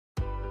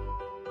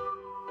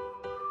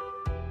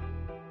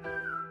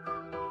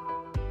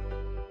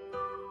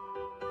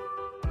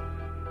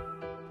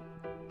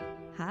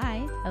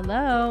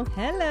Hello.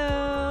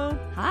 Hello.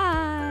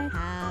 Hi.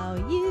 How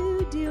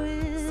you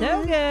doing?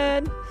 So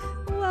good.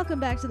 Welcome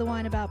back to the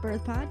Wine About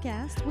Birth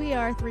podcast. We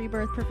are three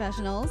birth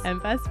professionals,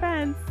 And best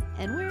friends.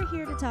 and we're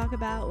here to talk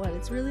about what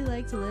it's really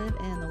like to live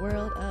in the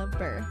world of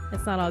birth.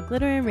 It's not all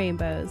glitter and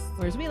rainbows.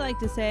 Or as we like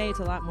to say, it's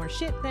a lot more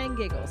shit than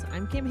giggles.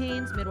 I'm Kim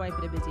Haynes, midwife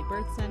at a busy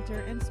birth center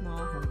and small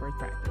home birth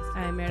practice.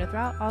 I'm Meredith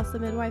Rout, also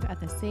midwife at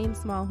the same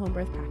small home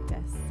birth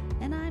practice.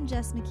 And I'm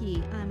Jess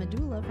McKee. I'm a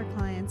doula for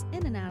clients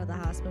in and out of the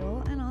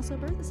hospital, and also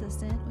birth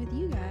assistant with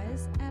you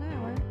guys at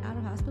our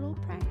out-of-hospital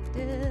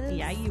practice.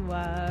 Yeah, you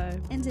are.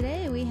 And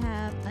today we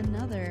have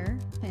another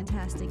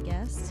fantastic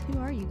guest. Who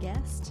are you,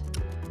 guest?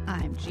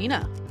 I'm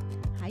Gina.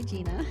 Hi,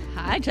 Gina.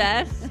 Hi,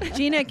 Jess.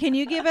 Gina, can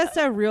you give us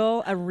a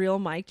real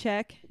mic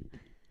check?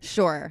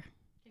 Sure.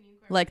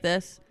 Like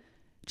this.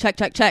 Check,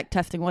 check, check.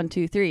 Testing 1,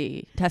 2,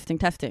 3. Testing,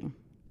 testing.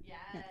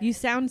 You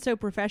sound so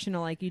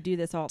professional, like you do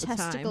this all the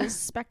Testicles, time.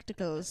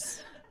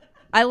 spectacles.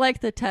 I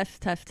like the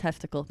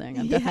testicle thing.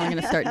 I'm definitely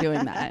going to start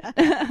doing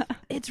that.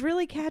 It's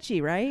really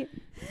catchy, right?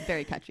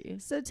 Very catchy.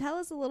 So tell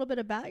us a little bit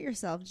about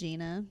yourself,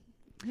 Gina.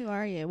 Who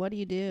are you? What do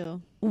you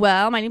do?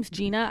 Well, my name's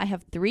Gina. I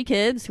have 3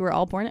 kids who are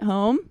all born at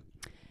home.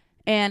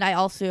 And I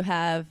also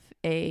have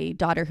a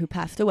daughter who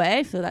passed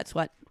away. So that's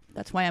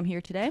why I'm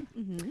here today.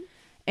 Mm-hmm.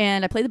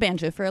 And I play the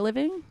banjo for a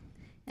living.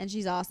 And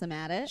she's awesome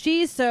at it.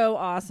 She's so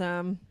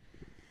awesome.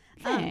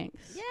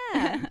 Thanks.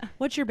 Yeah.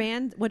 What's your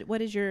band?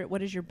 What is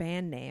your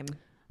band name?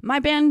 My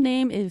band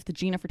name is the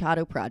Gina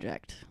Furtado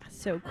Project.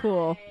 So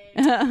cool.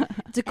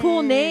 It's a cool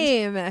And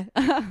name. If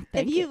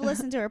Thank you've you.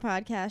 listened to her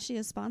podcast, she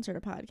has sponsored a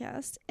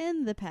podcast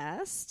in the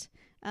past.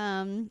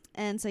 And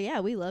so, yeah,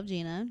 we love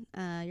Gina.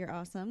 You're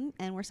awesome.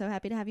 And we're so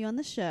happy to have you on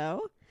the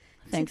show.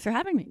 Thanks for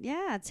having me.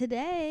 Yeah,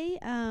 today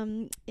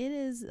it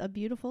is a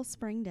beautiful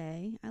spring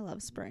day. I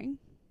love spring.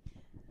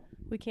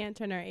 We can't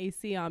turn our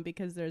AC on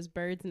because there's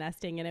birds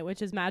nesting in it,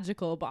 which is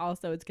magical, but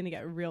also it's going to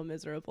get real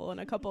miserable in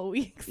a couple of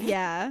weeks.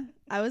 Yeah.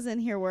 I was in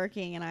here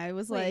working and I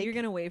was like, you're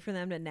gonna wait for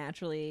them to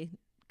naturally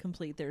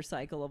complete their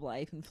cycle of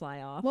life and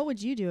fly off? what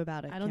would you do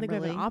about it? I don't think we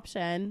have an Kimberly?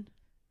 option.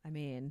 I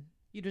mean,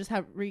 You just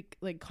have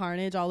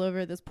carnage all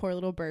over this poor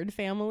little bird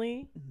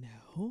family.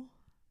 no.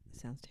 It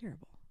sounds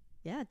terrible.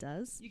 Yeah, it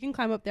does. You can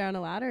climb up there on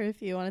a ladder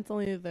if you want. It's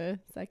only the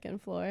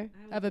second floor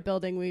of a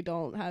building we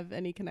don't have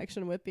any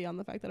connection with beyond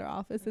the fact that our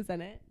office is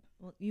in it.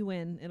 Well, you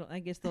win. I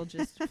guess they'll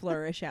just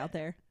flourish out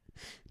there.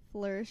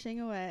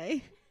 Flourishing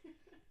away.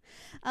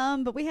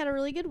 But we had a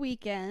really good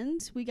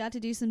weekend. We got to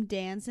do some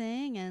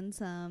dancing and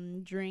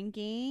some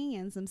drinking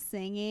and some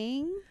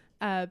singing.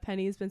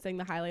 Penny's been saying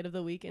the highlight of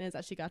the weekend is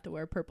that she got to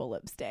wear purple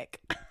lipstick.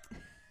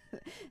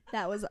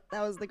 That was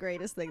the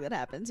greatest thing that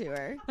happened to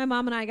her. My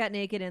mom and I got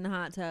naked in the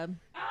hot tub.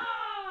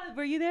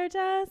 Were you there,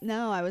 Jess?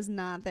 No, I was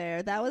not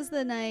there. That was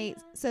the night.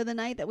 So the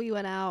night that we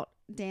went out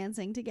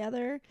dancing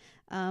together,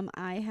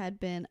 I had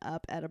been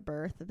up at a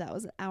birth that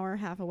was an hour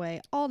and a half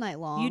away all night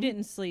long. You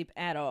didn't sleep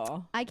at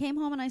all. I came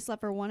home and I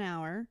slept for 1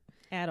 hour.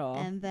 At all.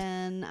 And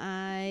then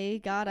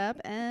I got up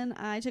and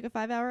I took a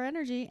 5-hour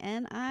energy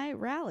and I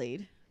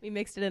rallied. We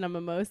mixed it in a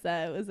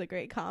mimosa. It was a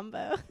great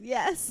combo.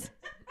 Yes.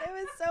 It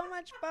was so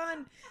much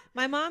fun.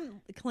 My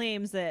mom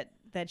claims that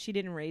she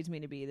didn't raise me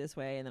to be this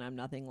way and that I'm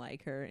nothing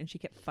like her, and she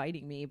kept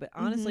fighting me, but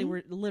honestly,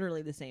 we're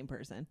literally the same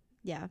person.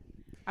 Yeah.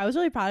 I was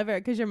really proud of her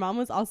because your mom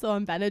was also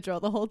on Benadryl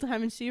the whole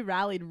time and she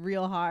rallied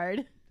real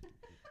hard.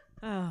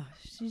 Oh,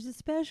 she's a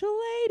special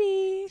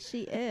lady.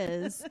 She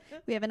is.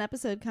 We have an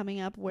episode coming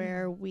up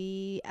where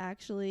we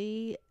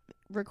actually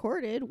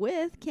recorded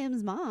with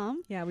Kim's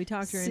mom. Yeah, we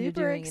talked her into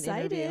Super doing an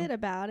excited interview.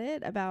 about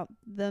it, about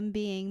them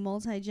being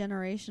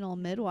multi-generational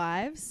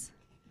midwives.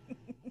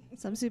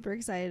 So I'm super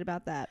excited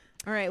about that.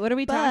 All right, what are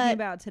we But- talking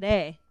about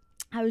today?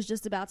 I was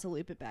just about to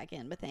loop it back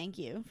in, but thank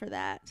you for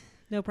that.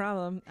 No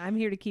problem. I'm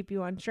here to keep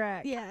you on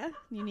track. Yeah,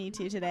 you need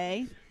to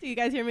today. Do you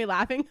guys hear me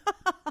laughing?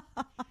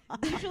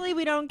 Usually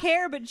we don't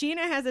care, but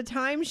Gina has a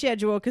time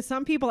schedule because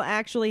some people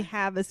actually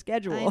have a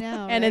schedule. I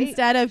know, And right?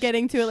 instead of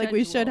getting to it like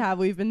we should Schedule. have,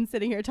 we've been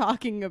sitting here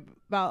talking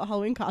about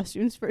Halloween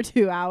costumes for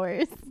 2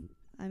 hours.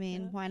 I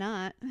mean, why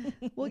not?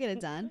 We'll get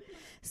it done.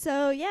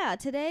 So, yeah,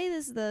 today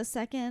is the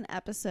second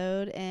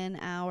episode in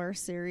our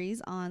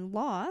series on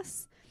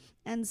loss.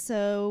 And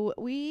so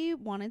we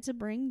wanted to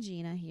bring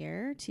Gina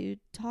here to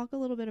talk a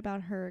little bit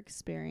about her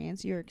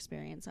experience, your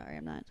experience, sorry,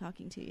 I'm not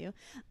talking to you,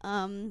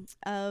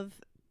 of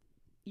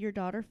your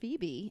daughter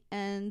Phoebe.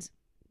 And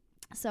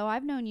so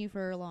I've known you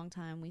for a long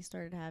time. We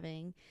started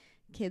having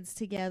kids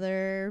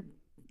together.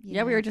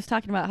 Yeah, we were just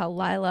talking about how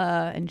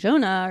Lila and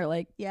Jonah are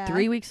like Yeah.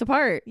 3 weeks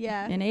apart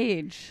Yeah. in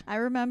age. I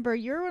remember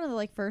you're one of the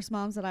like first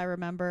moms that I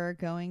remember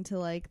going to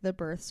like the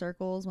birth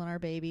circles when our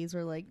babies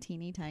were like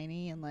teeny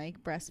tiny and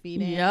like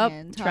breastfeeding. Yep,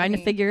 and trying to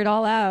talking- figure it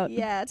all out.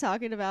 Yeah,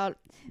 talking about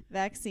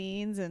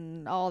vaccines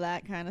and all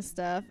that kind of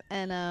stuff.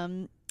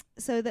 And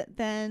so that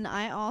then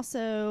I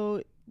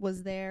also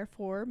was there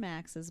for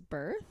Max's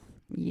birth.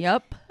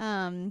 Yep.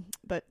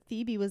 But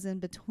Phoebe was in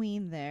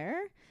between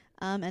there.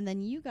 And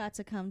then you got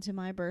to come to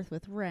my birth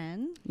with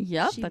Ren.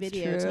 Yep, She that's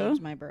videotaped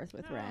true. my birth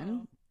with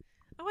Ren.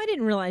 Oh, I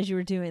didn't realize you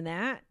were doing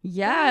that.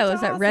 Yeah, I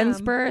was That's at Ren's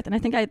awesome. birth, and I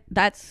think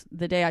that's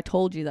the day I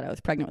told you that I was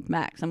pregnant with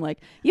Max. I'm like,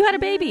 you had a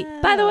baby.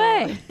 By the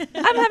way,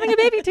 I'm having a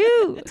baby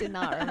too. Did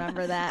not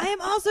remember that. I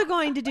am also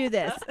going to do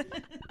this.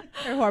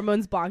 Her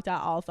hormones blocked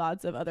out all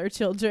thoughts of other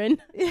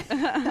children.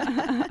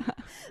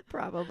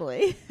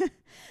 Probably.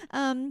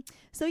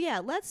 So yeah,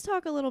 let's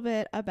talk a little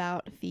bit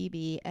about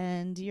Phoebe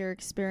and your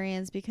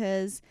experience,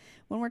 because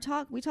when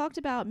we talked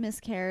about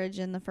miscarriage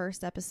in the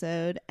first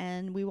episode,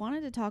 and we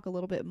wanted to talk a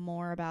little bit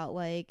more about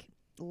like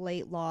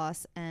late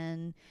loss.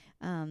 And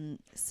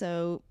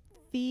so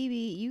Phoebe,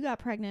 you got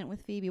pregnant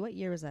with Phoebe. What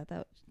year was that?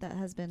 That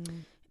has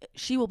been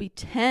She will be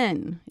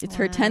 10. It's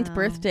her 10th Wow.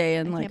 birthday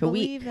in I like can't a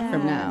week believe that.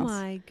 from Oh now.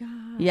 my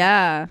God.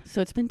 Yeah,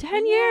 so it's been 10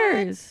 What?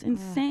 years.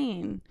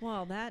 Insane.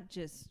 Well, that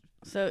just,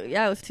 So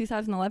yeah, it was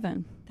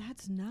 2011.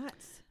 that's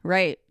nuts.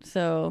 Right.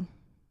 So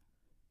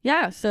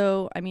yeah,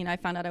 so I mean, I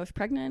found out I was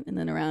pregnant, and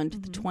then around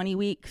the Mhm. 20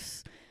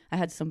 weeks, I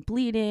had some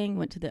bleeding,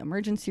 went to the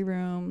emergency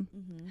room,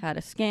 had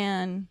a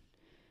scan,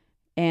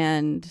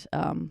 and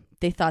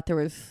they thought there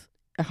was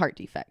a heart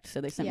defect. So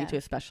they sent Yeah. me to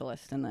a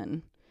specialist, and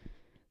then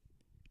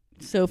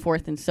so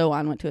forth and so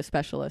on, went to a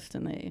specialist,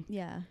 and they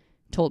Yeah.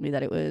 told me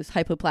that it was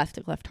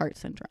hypoplastic left heart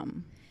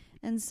syndrome.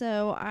 And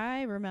so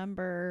I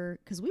remember,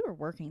 because we were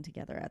working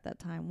together at that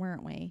time,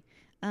 weren't we?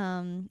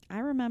 I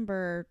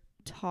remember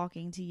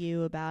talking to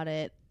you about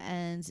it,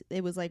 and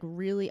it was like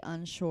really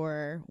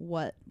unsure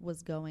what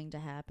was going to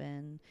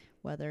happen,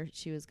 whether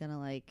she was going to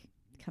like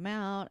come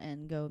out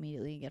and go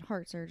immediately and get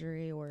heart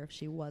surgery, or if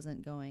she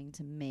wasn't going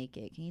to make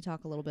it. Can you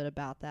talk a little bit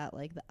about that,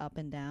 like the up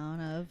and down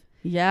of?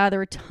 Yeah, there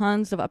were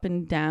tons of up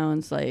and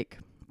downs. Like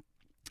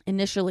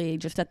initially,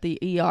 just at the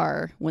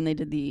ER when they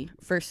did the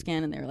first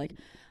scan, and they were like,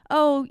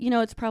 "Oh,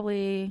 it's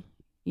probably,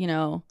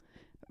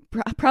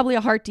 probably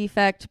a heart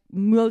defect.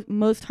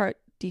 Most heart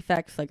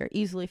defects like are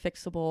easily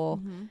fixable,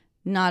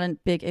 not a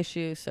big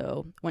issue."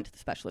 So went to the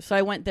specialist. So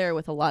I went there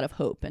with a lot of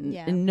hope and,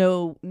 Yeah. and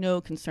no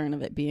concern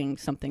of it being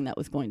something that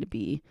was going to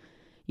be,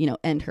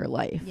 end her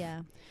life.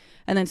 Yeah.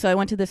 And then so I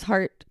went to this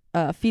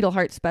fetal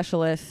heart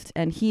specialist,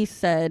 and he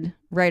said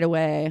right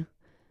away,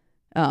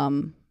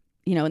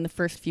 in the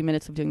first few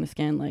minutes of doing the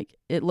scan, like,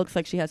 it looks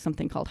like she has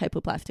something called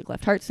hypoplastic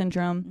left heart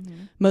syndrome.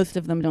 Most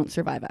of them don't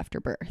survive after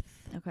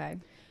birth. Okay.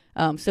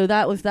 So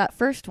that was that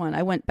first one.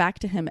 I went back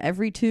to him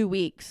every 2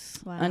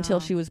 weeks Wow. until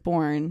she was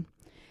born,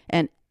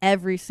 and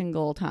every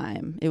single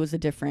time it was a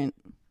different,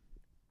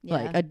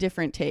 like a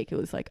different take. It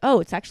was like, oh,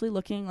 it's actually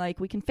looking like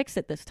we can fix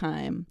it this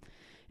time.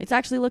 It's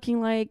actually looking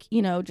like,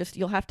 just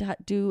you'll have to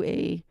do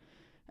a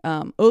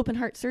open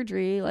heart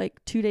surgery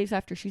like 2 days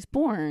after she's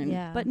born.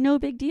 Yeah. But no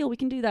big deal. We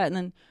can do that. And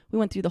then we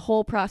went through the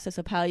whole process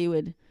of how you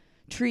would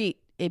treat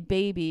a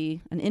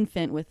baby, an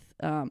infant with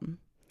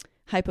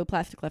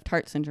hypoplastic left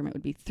heart syndrome. It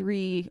would be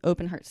 3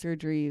 open heart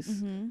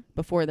surgeries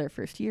before their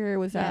first year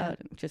was Yeah. out.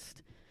 And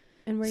just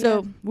And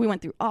we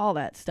went through all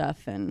that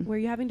stuff. And were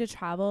you having to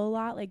travel a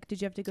lot? Like,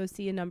 did you have to go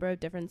see a number of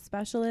different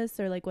specialists,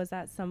 or like was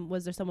there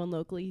someone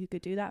locally who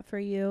could do that for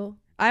you?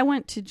 I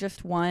went to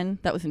just one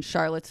that was in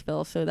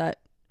Charlottesville. So that,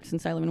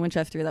 since I live in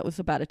Winchester, that was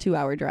about a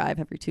 2-hour drive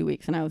every 2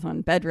 weeks, and I was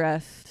on bed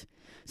rest.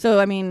 So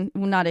I mean,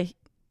 not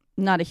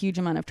a huge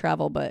amount of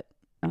travel, but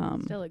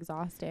Still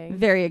exhausting.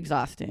 very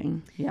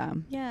exhausting. Yeah.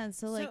 Yeah. And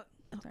so like,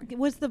 sorry.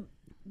 was the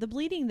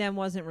bleeding then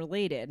wasn't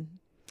related,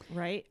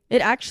 right?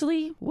 It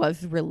actually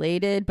was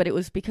related, but it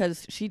was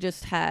because she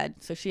had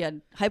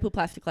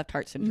hypoplastic left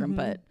heart syndrome,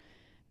 but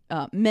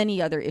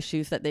many other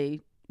issues that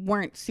they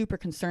weren't super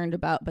concerned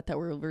about, but that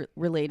were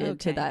related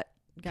to Okay. that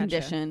Gotcha.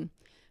 condition.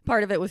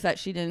 Part of it was that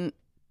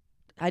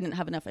I didn't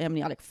have enough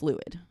amniotic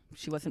fluid.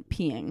 She wasn't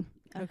peeing.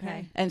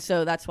 Okay. And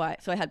so that's why,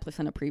 I had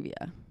placenta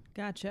previa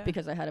Gotcha.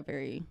 because I had a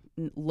very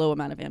low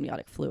amount of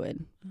amniotic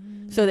fluid.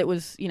 So that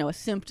was, a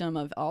symptom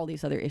of all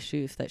these other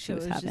issues that she So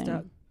was it was having.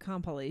 just a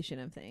compilation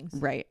of things.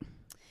 Right.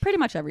 Pretty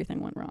much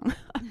everything went wrong.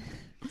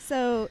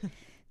 So,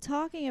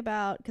 talking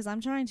about, because I'm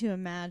trying to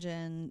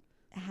imagine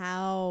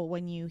how,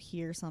 when you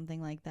hear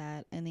something like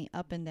that and the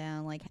up and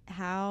down, like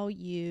how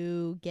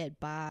you get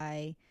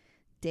by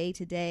day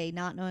to day,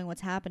 not knowing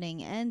what's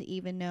happening, and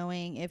even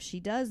knowing if she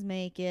does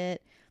make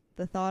it,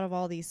 the thought of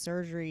all these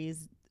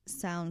surgeries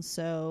sounds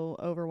so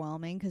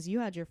overwhelming, because you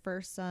had your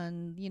first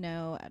son,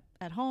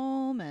 at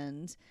home,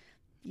 and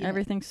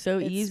Everything's so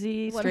it's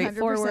easy, 100%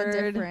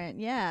 straightforward. different.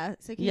 Yeah.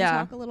 So can you Yeah.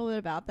 talk a little bit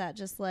about that?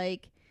 Just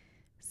like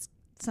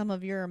some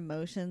of your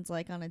emotions,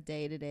 like on a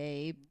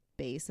day-to-day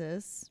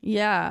basis.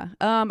 Yeah.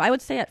 I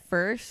would say at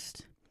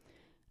first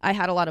I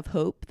had a lot of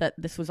hope that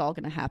this was all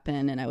going to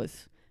happen, and I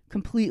was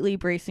completely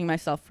bracing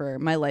myself for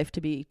my life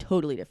to be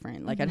totally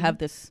different. Like I'd have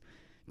this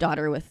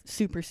daughter with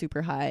super,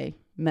 super high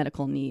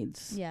medical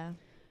needs. Yeah.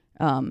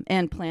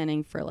 And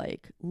planning for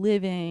like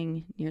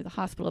living near the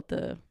hospital at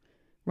the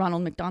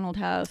Ronald McDonald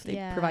House. They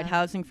Yeah. provide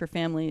housing for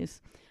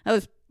families. I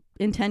was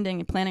intending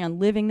and planning on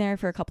living there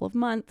for a couple of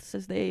months,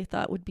 as they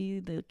thought would be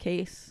the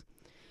case.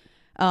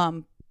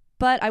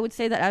 But I would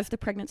say that as the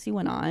pregnancy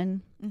went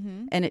on,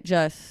 and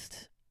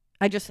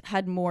I just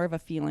had more of a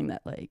feeling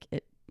that like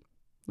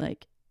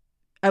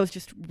I was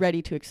just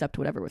ready to accept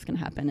whatever was going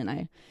to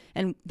happen.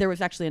 And there was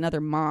actually another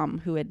mom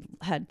who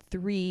had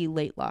 3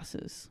 late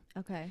losses.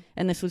 Okay.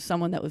 And this was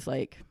someone that was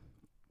like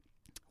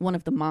one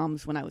of the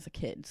moms when I was a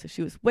kid. So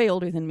she was way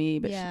older than me,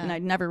 but and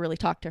I'd never really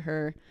talked to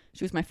her.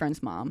 She was my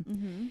friend's mom.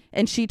 Mm-hmm.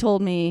 And she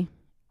told me,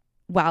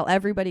 while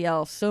everybody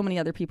else, so many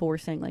other people were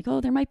saying like,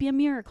 oh, there might be a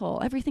miracle.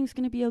 Everything's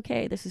going to be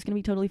okay. This is going to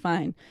be totally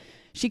fine.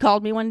 She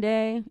called me one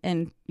day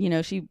and, you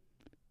know, she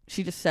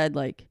just said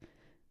like,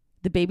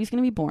 the baby's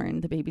going to be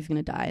born, the baby's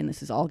going to die, and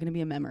this is all going to be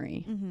a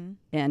memory. Mm-hmm.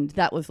 And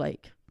that was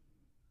like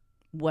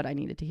what I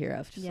needed to hear. I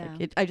was just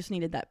like, I just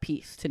needed that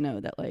peace to know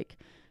that like,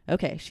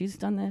 okay, she's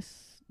done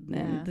this.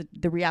 And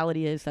the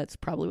reality is that's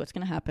probably what's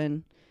going to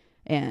happen.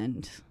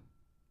 And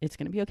it's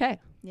going to be okay.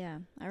 Yeah.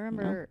 I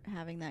remember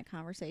having that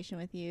conversation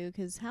with you,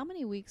 because how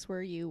many weeks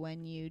were you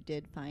when you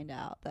did find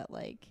out that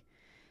like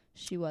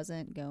she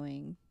wasn't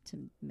going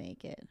to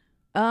make it?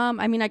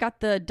 I mean, I got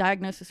the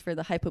diagnosis for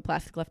the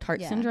hypoplastic left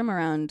heart syndrome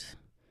around,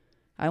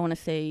 I want to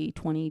say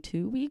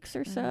 22 weeks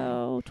or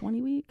so,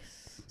 20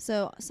 weeks.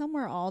 So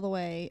somewhere all the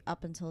way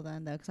up until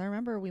then, though, because I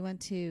remember we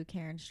went to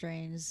Karen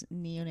Strange's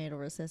neonatal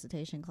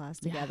resuscitation class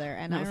together.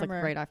 And that I was remember,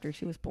 like right after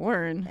she was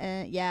born.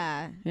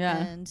 Yeah. Yeah.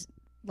 And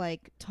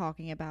like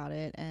talking about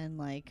it and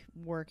like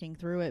working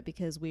through it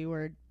because we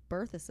were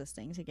birth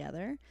assisting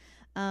together.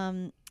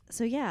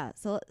 So yeah.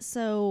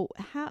 So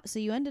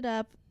you ended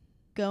up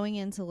going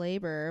into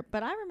labor.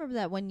 But I remember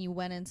that when you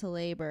went into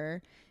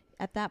labor,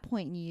 at that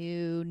point,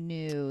 you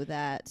knew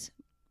that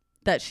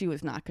she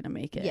was not going to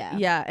make it. Yeah.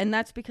 Yeah. And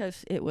that's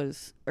because it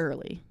was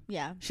early.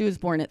 Yeah. She was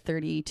born at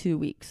 32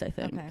 weeks, I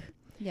think. Okay.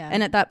 Yeah.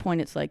 And at that point,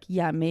 it's like,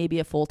 yeah, maybe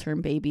a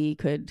full-term baby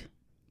could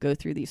go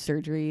through these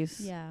surgeries.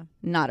 Yeah.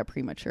 Not a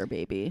premature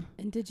baby.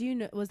 And did you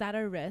know, was that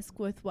a risk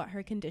with what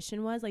her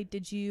condition was? Like,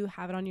 did you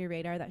have it on your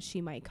radar that she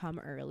might come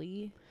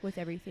early with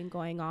everything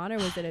going on, or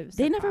was it a surprise?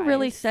 They never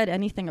really said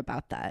anything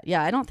about that.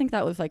 Yeah, I don't think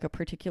that was like a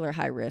particular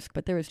high risk,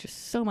 but there was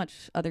just so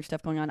much other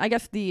stuff going on. I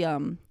guess the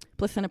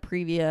placenta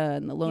previa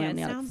and the low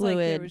amniotic fluid.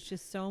 Like there was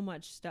just so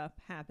much stuff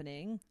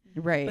happening.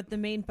 Right. But the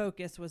main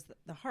focus was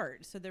the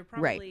heart. So there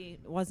probably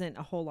wasn't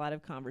a whole lot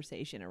of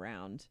conversation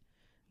around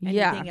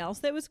anything else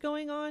that was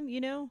going on, you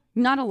know?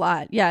 Not a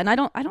lot. Yeah, and I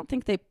don't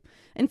think they,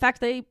 in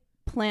fact, they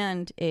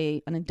planned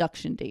an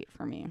induction date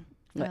for me.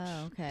 Which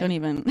don't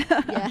even.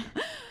 Yeah.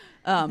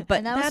 But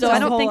that's so a I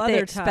don't whole think they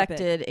other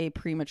expected topic. a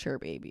premature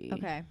baby.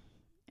 Okay.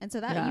 And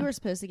so that you were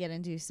supposed to get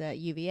induced at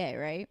UVA,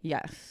 right?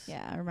 Yes.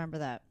 Yeah, I remember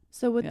that.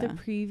 So with the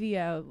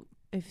previa,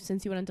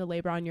 since you went into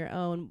labor on your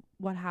own,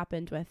 what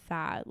happened with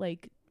that?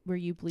 Like, were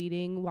you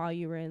bleeding while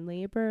you were in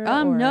labor?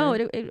 No,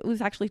 it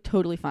was actually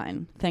totally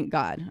fine. Thank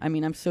God. I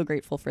mean, I'm so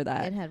grateful for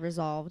that. It had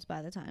resolved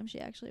by the time she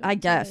actually went I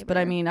guess, to but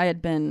I labor. mean, I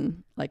had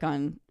been like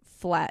on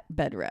flat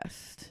bed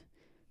rest,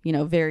 you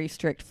know, very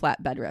strict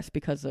flat bed rest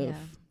because of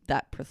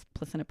that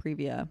placenta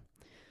previa.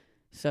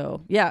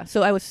 So, yeah.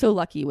 So I was so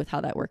lucky with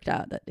how that worked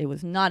out, that it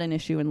was not an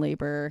issue in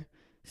labor.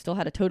 Still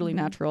had a totally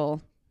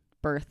natural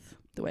birth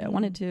the way I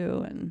wanted to.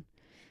 And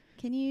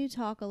can you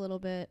talk a little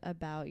bit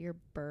about your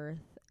birth?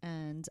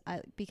 And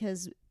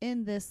because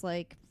in this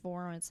like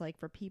forum, it's like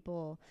for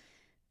people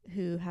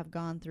who have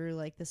gone through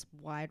like this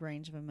wide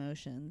range of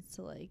emotions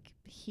to like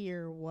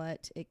hear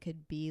what it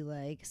could be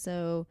like.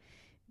 So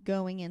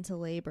going into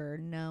labor,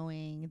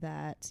 knowing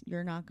that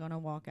you're not going to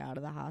walk out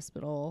of the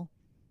hospital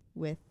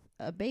with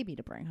a baby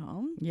to bring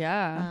home.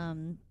 Yeah.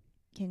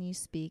 Can you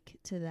speak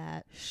to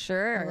that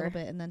Sure. a little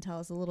bit, and then tell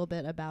us a little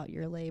bit about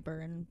your labor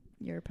and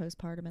your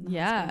postpartum in the hospital?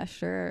 Yeah,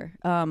 sure.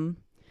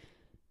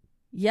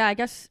 Yeah, I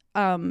guess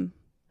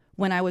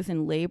when I was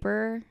in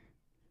labor,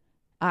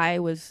 I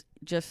was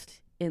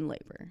just in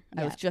labor.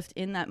 I was just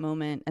in that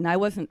moment, and I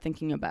wasn't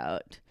thinking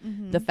about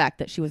the fact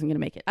that she wasn't going to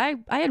make it. I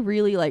had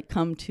really like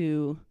come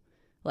to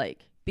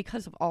like,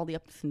 because of all the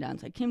ups and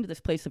downs, I came to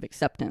this place of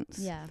acceptance.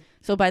 Yeah.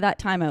 So by that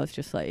time I was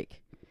just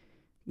like,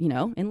 you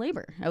know, in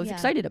labor. I was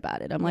excited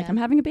about it. I'm like, I'm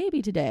having a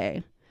baby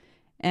today.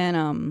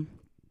 And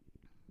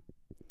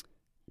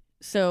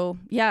so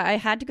yeah, I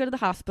had to go to the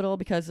hospital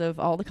because of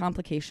all the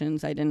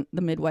complications. The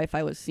midwife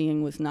I was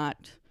seeing was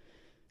not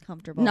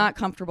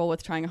comfortable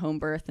with trying a home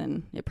birth,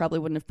 and it probably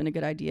wouldn't have been a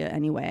good idea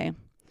anyway.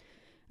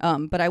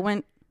 But I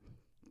went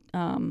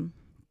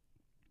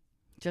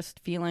just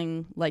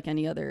feeling like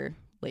any other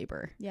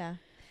labor. Yeah.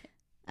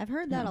 I've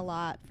heard that a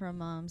lot from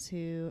moms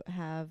who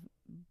have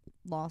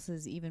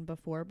losses even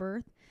before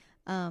birth,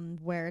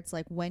 where it's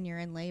like when you're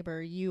in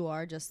labor, you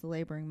are just the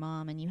laboring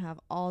mom and you have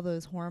all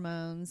those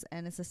hormones,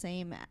 and it's the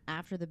same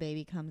after the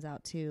baby comes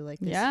out too. Like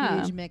this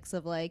huge mix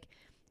of like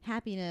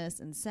happiness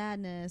and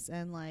sadness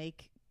and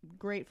like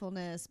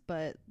gratefulness,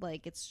 but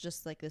like it's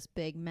just like this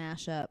big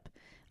mashup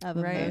of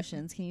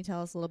emotions. Can you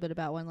tell us a little bit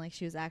about when like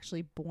she was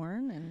actually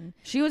born? And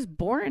she was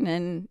born,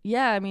 and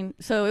I mean,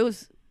 so it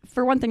was,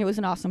 for one thing, it was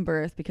an awesome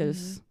birth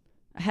because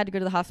I had to go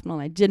to the hospital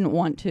and I didn't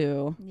want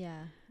to.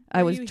 Yeah.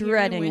 I was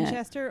dreading in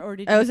Winchester, it. Or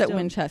did I you was still... at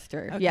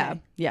Winchester.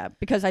 Okay. Yeah,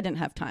 because I didn't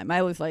have time.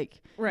 I was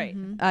like,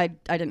 I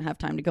didn't have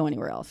time to go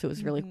anywhere else. It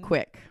was really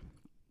quick.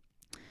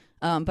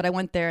 But I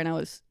went there and I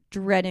was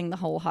dreading the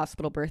whole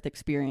hospital birth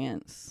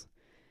experience.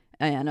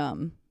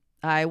 And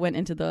I went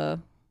into the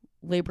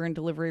labor and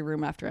delivery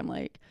room after. I'm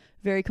like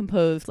very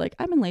composed, like,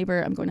 I'm in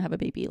labor, I'm going to have a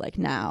baby, like,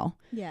 now.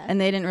 Yeah.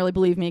 And they didn't really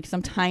believe me because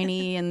I'm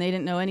tiny and they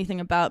didn't know anything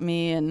about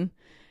me, and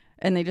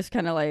they just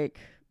kind of like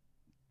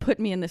put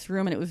me in this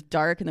room, and it was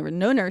dark and there were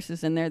no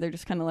nurses in there. They're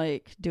just kind of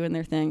like doing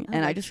their thing.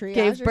 And I like just triage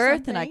gave or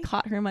birth and I something?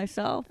 caught her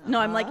myself. No,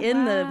 I'm like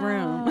in the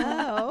room.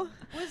 Oh.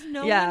 Was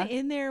no Yeah. one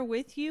in there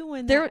with you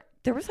when There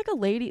was like a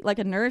lady, like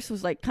a nurse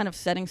was like kind of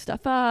setting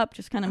stuff up,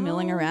 just kind of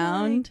milling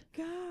around.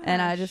 And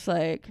I just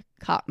like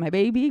caught my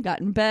baby,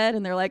 got in bed,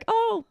 and they're like,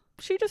 oh,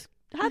 she just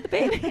had the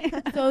baby.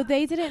 So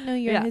they didn't know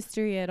your Yeah.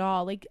 history at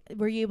all. Like,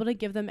 were you able to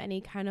give them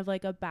any kind of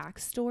like a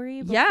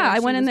backstory? Yeah, before I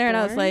she went in there and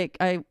I was born? like,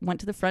 I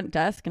went to the front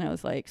desk and I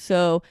was like,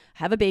 so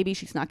I have a baby.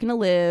 She's not going to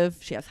live.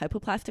 She has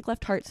hypoplastic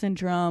left heart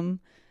syndrome.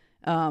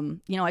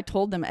 I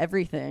told them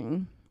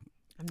everything.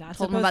 I'm not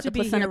told supposed them about to the be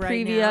placenta here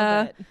right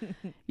now, previa.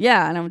 but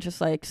Yeah. And I'm just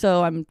like,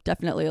 so I'm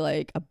definitely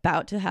like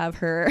about to have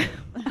her.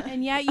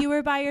 And yet you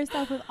were by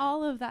yourself with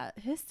all of that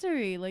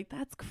history. Like,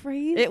 that's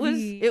crazy.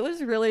 It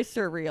was really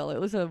surreal.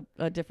 It was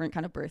a different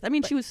kind of birth. I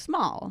mean, she was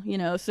small,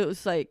 so it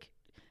was like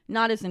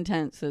not as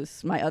intense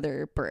as my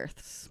other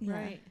births. Yeah.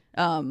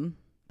 right.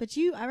 But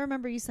I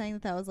remember you saying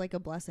that was like a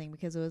blessing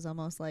because it was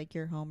almost like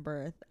your home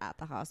birth at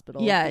the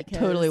hospital. Yeah, it because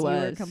totally you were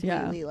was,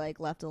 yeah. completely like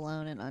left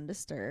alone and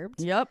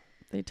undisturbed. Yep.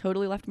 They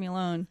totally left me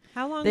alone.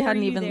 How long They were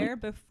hadn't you even there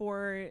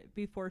before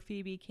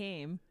Phoebe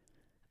came?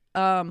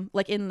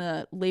 Like in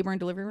the labor and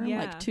delivery room,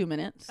 Yeah. like 2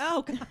 minutes.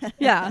 Oh, God.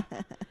 Yeah.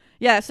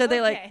 Yeah. So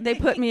they Okay. they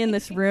put me in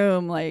this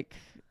room, like,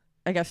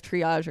 I guess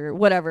triage or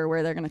whatever,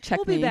 where they're going to check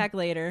We'll me. be back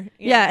later.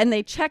 Yeah. And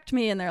they checked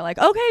me and they're like,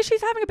 okay,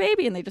 she's having a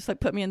baby. And they just like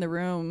put me in the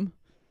room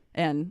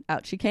and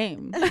out she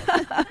came.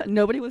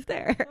 Nobody was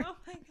there. Oh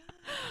my God.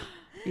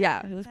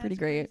 Yeah. It was That's pretty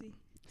great. crazy.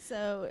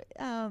 So,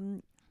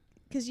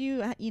 because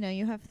you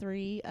have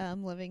 3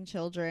 living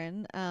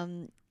children,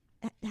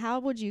 how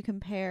would you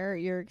compare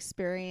your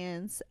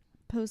experience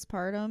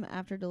postpartum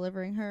after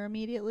delivering her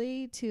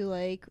immediately to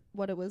like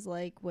what it was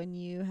like when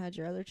you had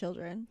your other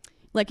children?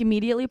 Like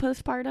immediately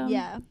postpartum.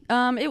 Yeah.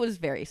 It was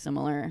very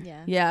similar.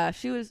 Yeah. Yeah.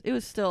 It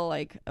was still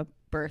like a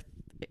birth,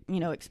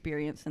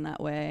 experience in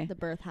that way. The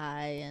birth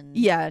high and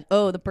Yeah.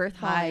 Oh, the birth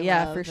high. High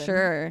Yeah, love for and-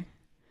 sure.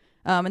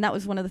 And that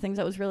was one of the things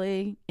that was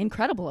really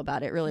incredible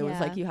about it. Really was Yeah.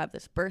 like you have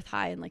this birth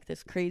high and like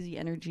this crazy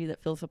energy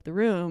that fills up the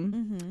room,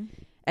 Mm-hmm.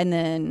 and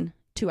then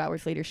 2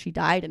 hours later she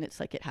died, and it's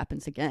like it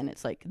happens again.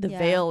 It's like the Yeah.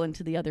 veil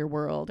into the other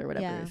world or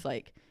whatever Yeah. is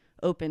like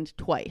opened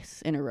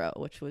twice in a row,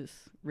 which was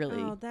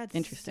really that's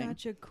interesting.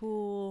 such a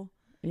cool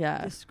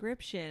Yeah,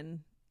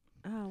 description.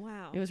 Oh,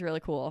 wow. it was really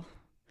cool.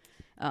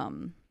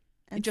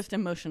 And Just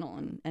emotional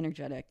and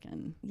energetic,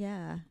 and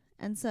Yeah.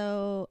 And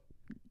so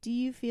do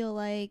you feel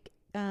like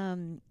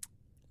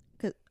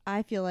 'cause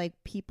I feel like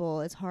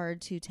it's hard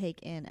to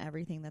take in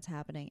everything that's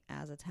happening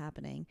as it's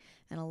happening,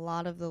 and a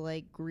lot of the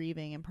like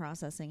grieving and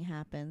processing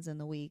happens in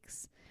the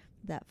weeks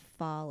that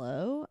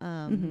follow.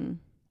 mhm.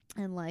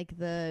 And like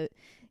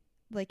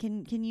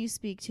can you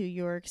speak to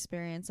your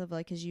experience of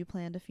like, 'cause you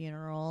planned a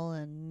funeral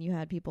and you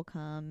had people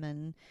come,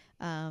 and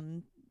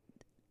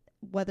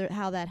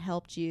how that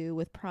helped you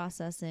with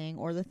processing,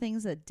 or the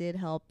things that did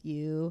help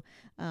you,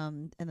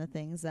 and the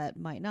things that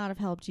might not have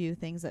helped you,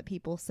 things that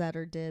people said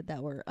or did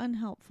that were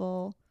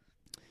unhelpful.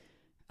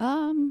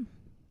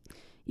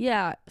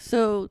 Yeah.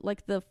 So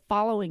like the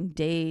following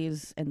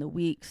days and the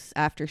weeks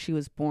after she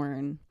was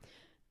born,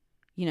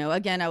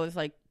 again, I was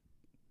like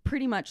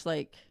pretty much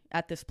like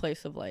at this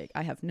place of like,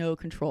 I have no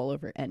control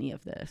over any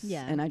of this.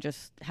 Yeah. And I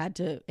just had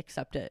to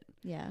accept it.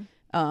 Yeah.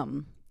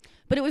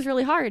 But it was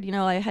really hard.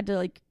 I had to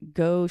like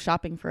go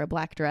shopping for a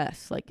black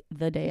dress like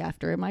the day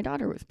after my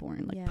daughter was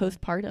born, like Yeah.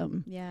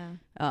 postpartum. Yeah.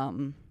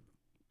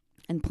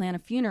 And plan a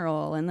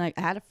funeral. And like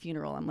at a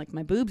funeral, I'm like,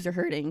 my boobs are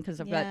hurting because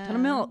I've got a ton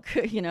of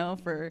Yeah. milk,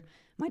 for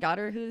my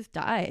daughter who's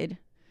died.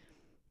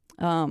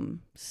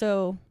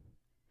 So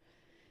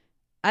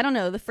I don't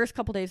know. The first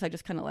couple days I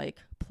just kind of like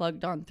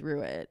plugged on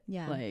through it.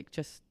 Yeah. Like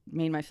just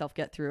made myself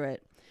get through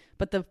it.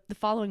 But the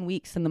following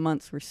weeks and the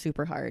months were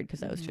super hard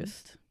because I was Mhm.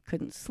 just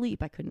couldn't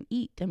sleep. I couldn't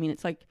eat. I mean,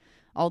 it's like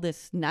all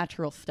this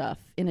natural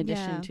stuff in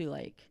addition Yeah. to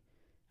like,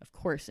 of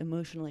course,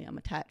 emotionally I'm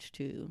attached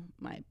to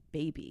my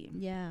baby.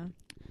 Yeah.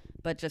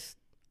 But just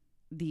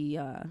the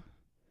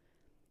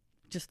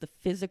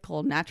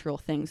physical natural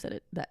things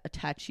that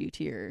attach you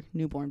to your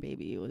newborn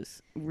baby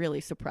was really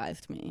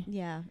surprised me.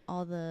 Yeah.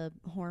 All the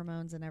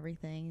hormones and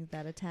everything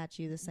that attach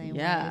you the same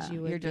way Yeah, as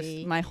you would you're just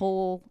be. my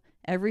whole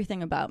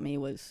everything about me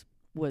was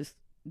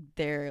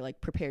there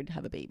like prepared to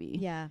have a baby.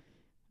 Yeah.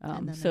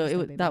 And then So there was no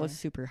baby that was there.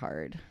 super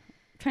hard.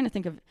 Trying to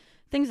think of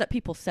things that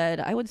people said.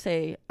 I would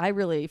say I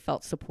really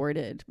felt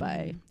supported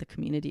by Mhm. the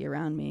community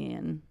around me,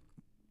 and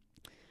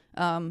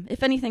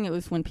if anything, it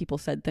was when people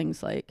said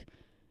things like,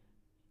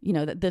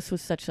 that this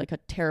was such like a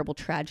terrible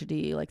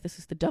tragedy, like this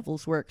is the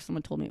devil's work.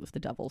 Someone told me it was the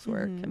devil's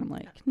work, Mhm. and I'm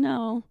like,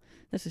 no,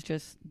 this is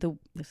just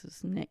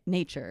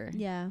nature.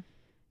 Yeah.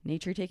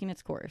 Nature taking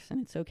its course,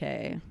 and it's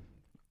okay.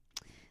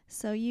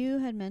 So you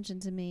had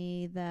mentioned to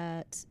me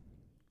that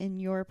in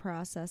your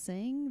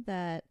processing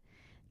that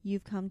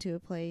you've come to a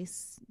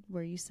place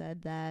where you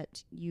said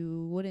that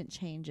you wouldn't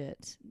change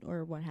it,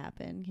 or what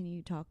happened. Can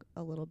you talk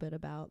a little bit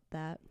about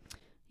that?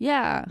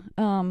 Yeah.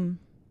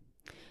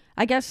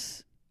 I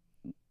guess,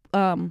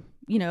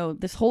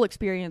 this whole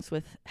experience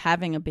with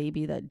having a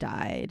baby that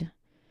died,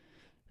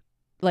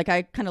 like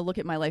I kind of look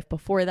at my life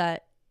before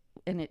that,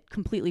 and it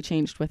completely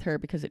changed with her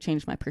because it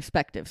changed my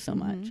perspective so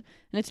much. And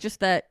it's just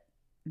that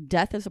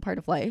death is a part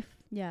of life.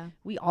 Yeah.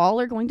 We all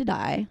are going to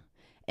die.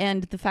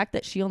 And the fact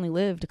that she only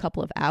lived a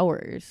couple of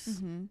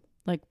hours,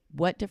 like,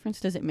 what difference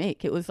does it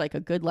make? It was like a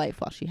good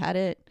life while she had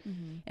it.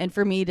 And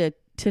for me to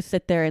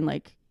sit there and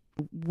like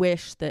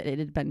wish that it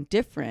had been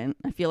different,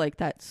 I feel like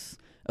that's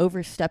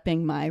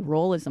overstepping my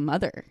role as a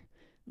mother.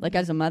 Like,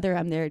 as a mother,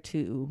 I'm there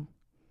to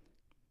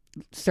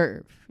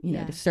serve,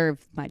 to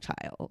serve my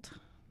child.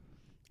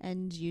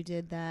 And you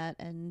did that,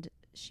 and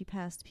she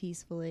passed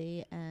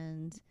peacefully,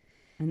 and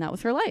that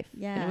was her life.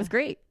 Yeah. And it was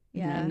great.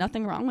 Yeah.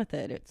 Nothing wrong with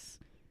it. It's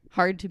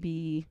hard to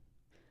be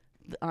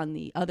on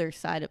the other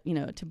side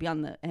of, to be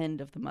on the end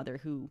of the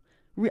mother who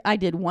I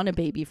did want a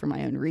baby for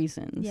my own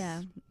reasons.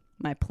 Yeah.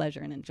 My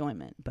pleasure and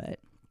enjoyment, but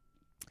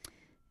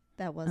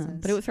that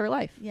wasn't. But it was her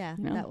life. Yeah.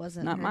 That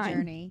wasn't not her mine.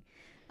 journey.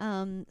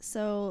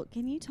 So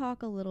can you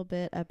talk a little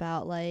bit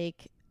about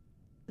like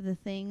the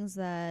things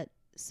that,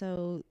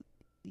 so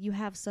you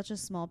have such a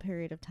small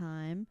period of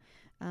time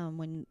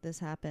when this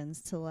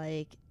happens to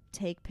like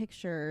take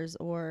pictures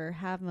or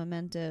have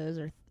mementos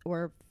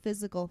or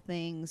physical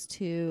things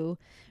to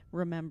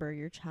remember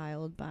your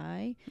child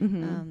by.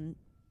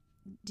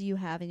 Do you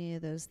have any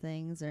of those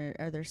things, or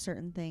are there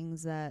certain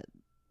things that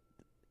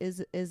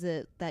is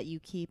it that you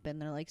keep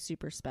and they're like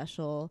super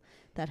special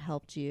that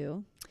helped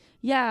you?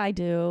 Yeah, I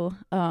do.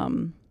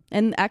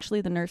 And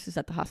actually the nurses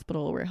at the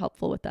hospital were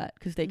helpful with that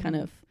because they kind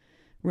of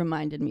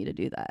reminded me to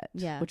do that,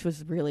 which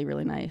was really,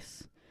 really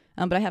nice.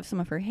 But I have some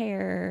of her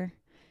hair,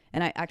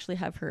 and I actually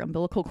have her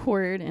umbilical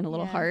cord in a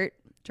little heart,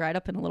 dried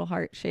up in a little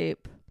heart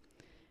shape.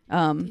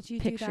 Did you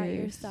pictures. do that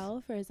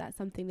yourself, or is that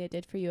something they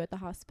did for you at the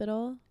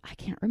hospital? I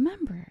can't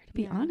remember, to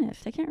be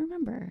honest. I can't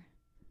remember.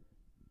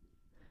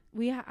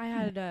 I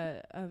had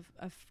a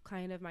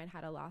client of mine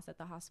had a loss at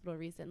the hospital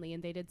recently,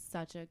 and they did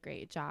such a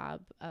great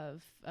job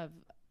of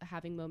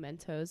having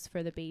mementos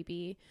for the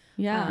baby.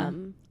 Yeah.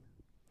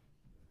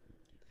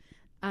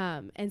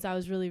 And so I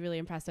was really, really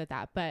impressed with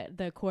that. But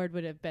the cord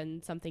would have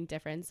been something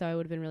different. So it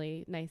would have been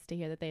really nice to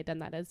hear that they had done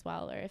that as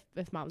well. Or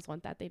if moms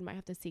want that, they might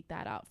have to seek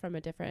that out from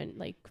a different,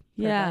 like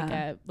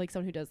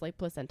someone who does like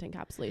placenta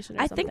encapsulation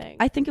or something.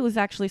 I think it was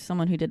actually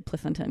someone who did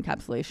placenta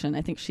encapsulation.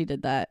 I think she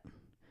did that.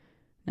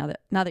 Now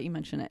that you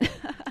mention it.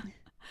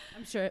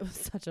 I'm sure it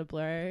was such a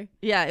blur.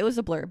 Yeah, it was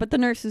a blur. But the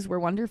nurses were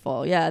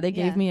wonderful. Yeah, they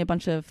gave me a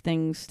bunch of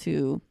things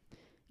to,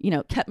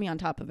 kept me on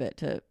top of it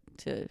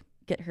to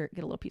get a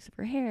little piece of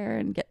her hair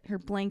and get her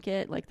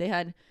blanket. Like, they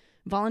had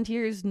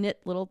volunteers knit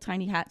little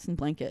tiny hats and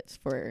blankets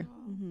for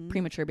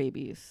premature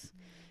babies.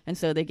 And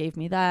so they gave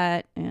me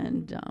that,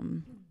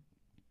 and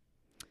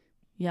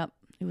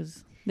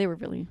they were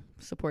really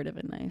supportive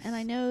and nice. And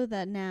I know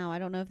that now, I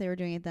don't know if they were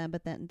doing it then,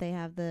 but then they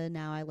have the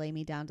Now I Lay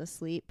Me Down to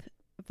Sleep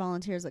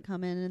volunteers that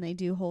come in and they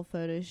do whole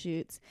photo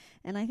shoots.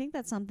 And I think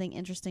that's something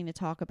interesting to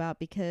talk about,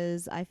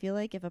 because I feel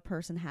like if a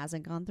person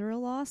hasn't gone through a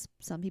loss,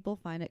 some people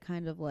find it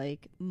kind of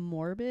like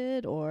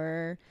morbid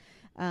or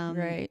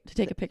right, to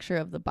take a picture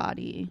of the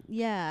body.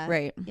 Yeah.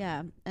 Right.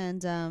 Yeah.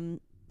 And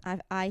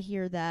I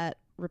hear that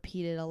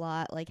repeated a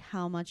lot, like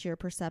how much your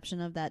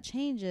perception of that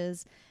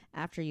changes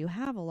after you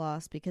have a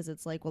loss, because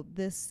it's like, well,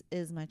 this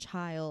is my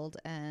child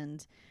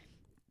and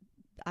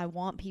I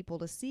want people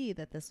to see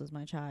that this was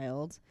my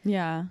child.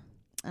 Yeah.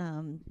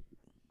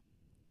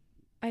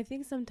 I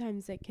think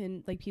sometimes it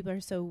can, like, people are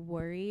so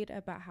worried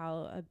about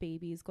how a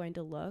baby is going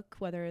to look,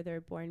 whether they're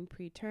born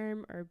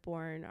preterm or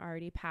born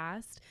already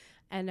past.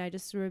 And I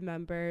just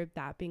remember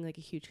that being like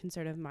a huge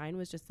concern of mine,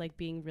 was just like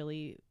being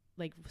really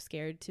like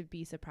scared to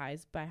be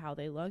surprised by how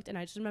they looked. And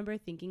I just remember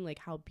thinking like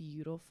how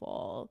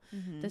beautiful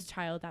this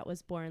child that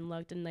was born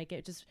looked. And like,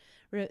 it just,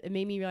 it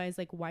made me realize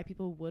like why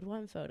people would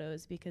want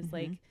photos, because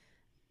like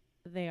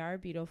they are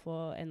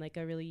beautiful in like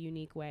a really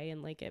unique way.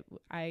 And like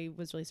I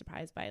was really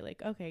surprised by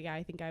like, okay, yeah,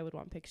 I think I would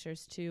want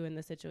pictures too in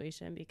this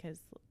situation, because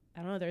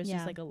I don't know, there's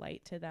just like a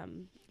light to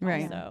them.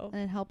 Right. Also.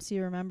 And it helps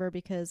you remember,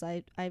 because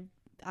I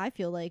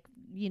feel like,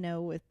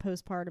 with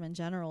postpartum in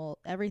general,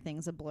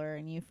 everything's a blur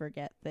and you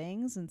forget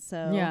things. And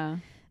so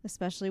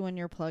especially when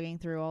you're plugging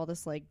through all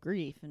this like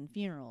grief and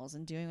funerals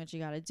and doing what you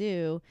got to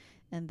do,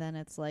 and then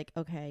it's like,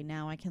 okay,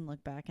 now I can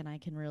look back and I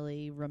can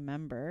really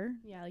remember.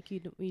 Yeah, like you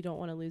don't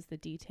want to lose the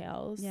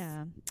details.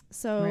 Yeah.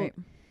 So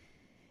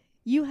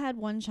you had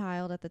one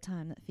child at the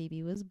time that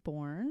Phoebe was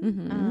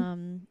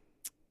born.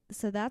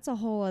 So that's a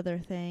whole other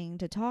thing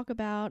to talk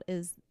about,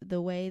 is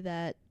the way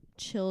that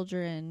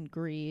children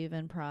grieve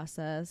and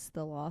process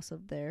the loss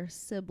of their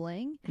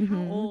sibling.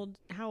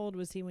 How old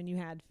was he when you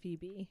had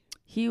Phoebe?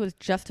 He was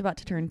just about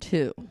to turn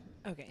 2.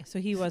 Okay, so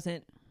he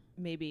wasn't,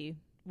 maybe,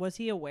 was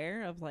he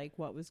aware of like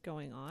what was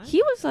going on?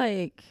 He was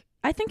like,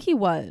 I think he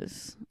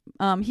was.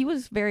 He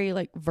was very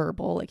like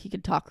verbal, like he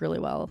could talk really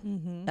well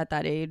at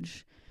that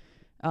age.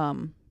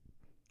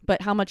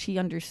 But how much he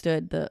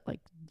understood the like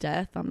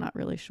death, I'm not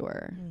really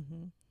sure.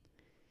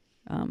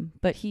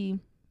 But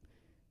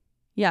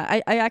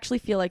I actually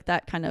feel like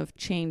that kind of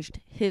changed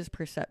his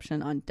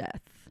perception on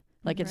death.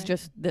 Like it's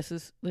just this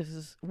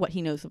is what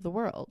he knows of the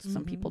world.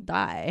 Some people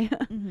die.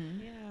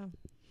 Yeah.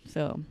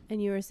 So.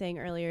 And you were saying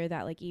earlier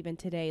that like even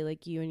today,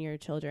 like you and your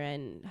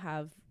children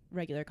have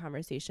regular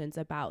conversations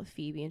about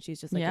Phoebe, and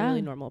she's just like a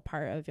really normal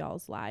part of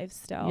y'all's lives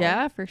still.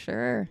 Yeah, for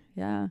sure.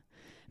 Yeah.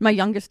 My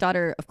youngest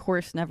daughter, of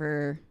course,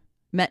 never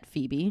met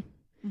Phoebe.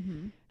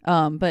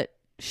 But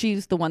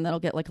she's the one that'll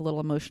get like a little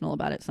emotional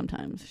about it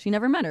sometimes. She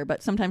never met her,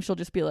 but sometimes she'll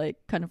just be like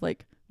kind of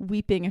like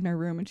weeping in her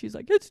room, and she's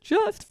like, it's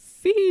just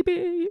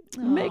Phoebe. It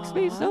makes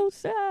me so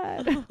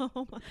sad.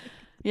 Oh my.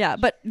 Yeah,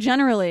 but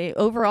generally,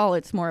 overall,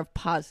 it's more of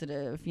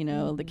positive. You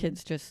know, the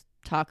kids just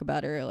talk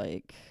about her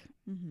like,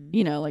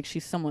 you know, like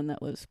she's someone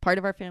that was part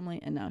of our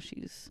family, and now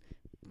she's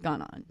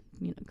gone on,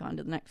 you know, gone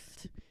to the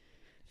next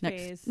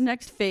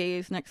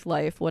phase, next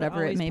life,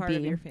 whatever it may part be.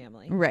 Of your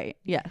family. Right.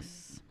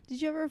 Yes.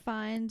 Did you ever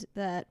find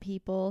that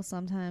people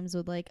sometimes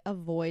would like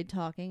avoid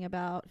talking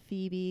about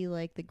Phoebe,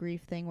 like the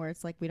grief thing where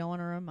it's like, we don't want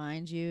to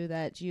remind you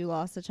that you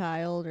lost a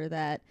child or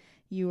that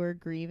you were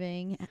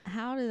grieving?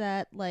 How did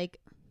that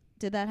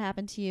did that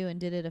happen to you, and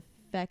did it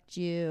affect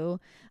you,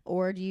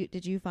 or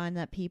did you find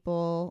that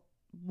people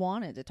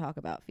wanted to talk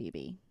about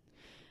Phoebe?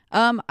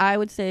 I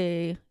would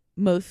say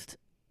most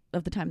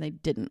of the time they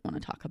didn't want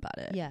to talk about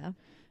it. Yeah.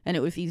 And it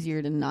was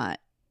easier to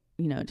not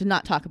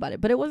talk about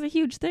it. But it was a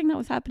huge thing that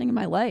was happening in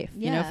my life.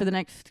 Yeah. You know, for the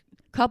next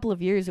couple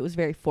of years, it was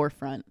very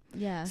forefront.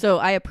 Yeah. So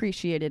I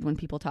appreciated when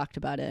people talked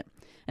about it.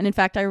 And in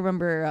fact, I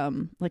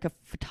remember like a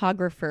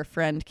photographer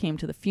friend came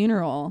to the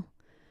funeral,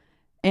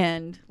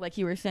 and like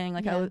you were saying,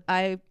 like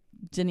I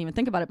didn't even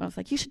think about it, but I was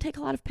like, you should take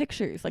a lot of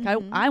pictures. Like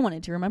I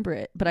wanted to remember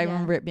it, but I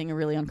remember it being a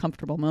really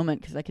uncomfortable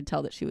moment because I could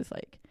tell that she was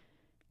like,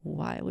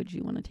 why would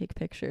you want to take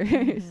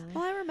pictures?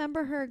 Well, I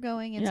remember her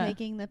going and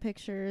taking the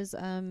pictures.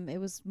 It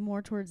was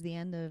more towards the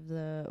end of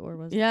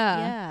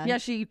yeah,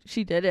 she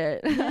did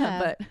it. Yeah.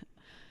 But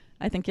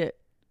I think it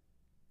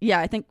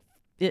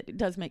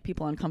does make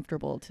people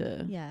uncomfortable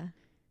to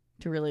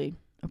really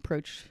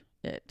approach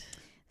it.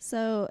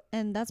 So,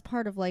 and that's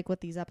part of like what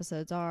these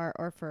episodes are,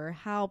 or for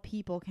how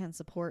people can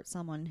support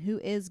someone who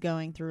is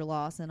going through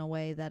loss in a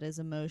way that is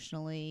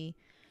emotionally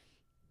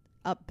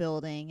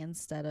upbuilding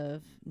instead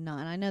of not.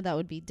 And I know that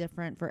would be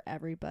different for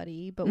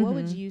everybody, but what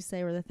would you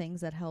say were the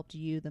things that helped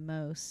you the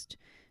most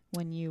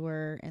when you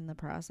were in the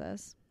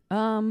process?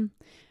 Well,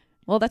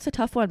 that's a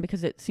tough one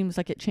because it seems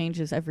like it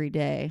changes every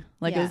day.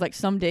 Like it was like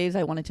some days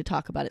I wanted to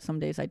talk about it,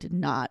 some days I did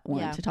not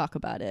want to talk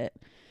about it.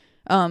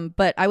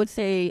 But I would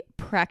say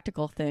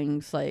practical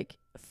things like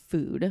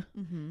food,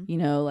 you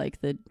know,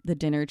 like the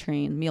dinner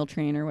train, meal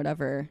train or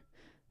whatever.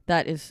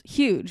 That is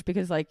huge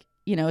because like,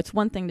 you know, it's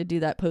one thing to do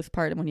that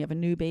postpartum when you have a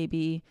new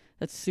baby.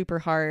 That's super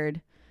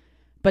hard.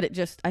 But it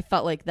just, I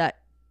felt like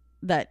that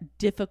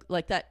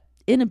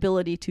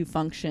inability to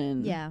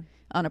function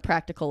on a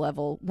practical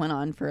level went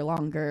on for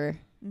longer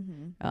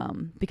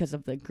because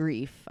of the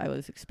grief I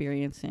was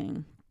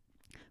experiencing.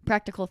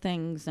 Practical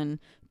things and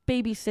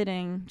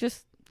babysitting,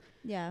 just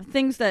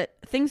things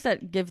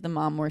that give the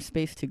mom more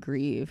space to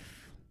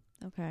grieve.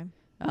 Okay.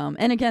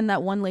 And again,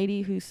 that one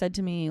lady who said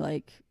to me,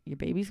 like, your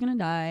baby's going to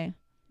die.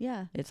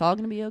 Yeah. It's all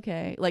going to be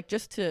okay. Like,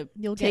 just to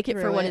take it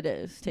for what it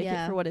is. Take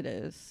it for what it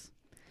is.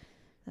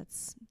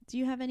 Do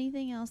you have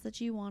anything else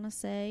that you want to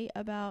say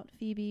about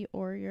Phoebe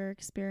or your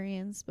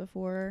experience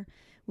before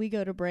we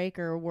go to break,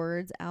 or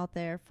words out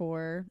there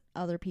for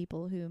other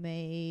people who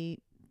may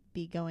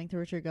be going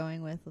through what you're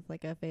going with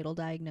like a fatal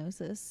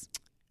diagnosis?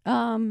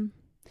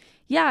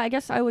 Yeah, I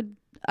guess I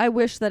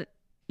wish that,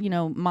 you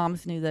know,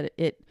 moms knew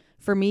that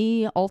for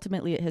me,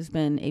 ultimately, it has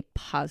been a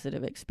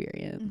positive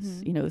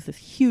experience. You know, it's this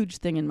huge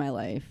thing in my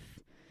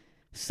life.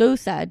 So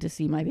sad to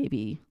see my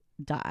baby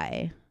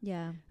die.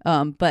 Yeah.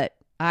 But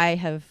I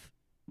have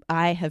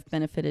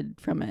benefited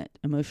from it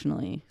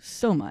emotionally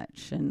so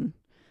much and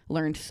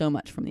learned so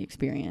much from the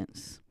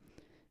experience.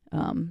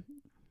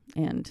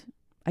 And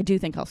I do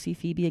think I'll see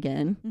Phoebe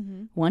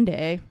again one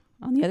day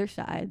on the other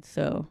side.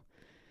 So,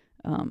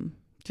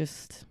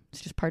 it's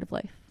just part of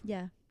life.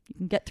 Yeah. You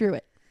can get through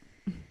it.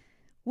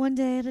 One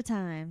day at a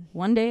time.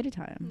 One day at a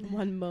time.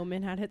 One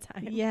moment at a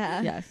time.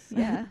 Yeah. Yes.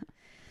 Yeah.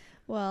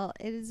 Well,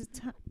 it is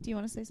do you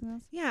want to say something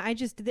else? Yeah,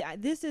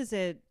 this is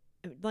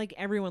like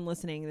everyone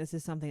listening, this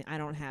is something I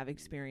don't have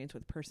experience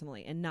with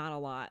personally, and not a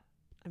lot.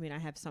 I mean, I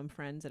have some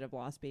friends that have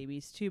lost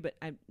babies too, but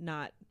I'm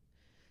not.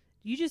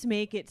 You just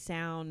make it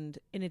sound,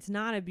 and it's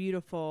not a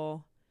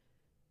beautiful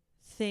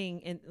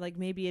thing, and like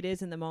maybe it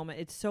is in the moment.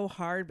 It's so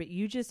hard, but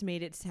you just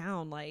made it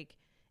sound like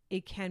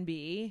it can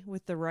be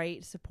with the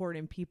right support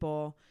and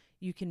people.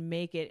 You can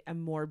make it a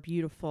more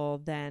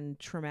beautiful than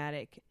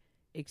traumatic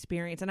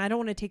experience. And I don't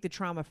want to take the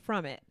trauma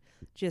from it.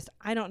 Just,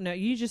 I don't know.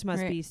 You just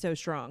must be so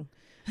strong.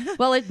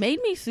 Well, it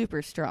made me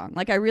super strong.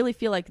 Like, I really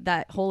feel like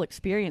that whole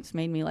experience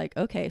made me like,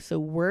 okay, so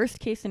worst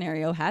case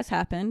scenario has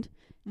happened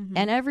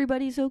and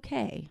everybody's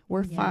okay.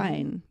 We're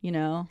fine, you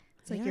know?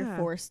 It's like you're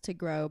forced to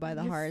grow by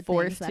the You're hard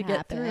forced things that to get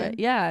happen. through it.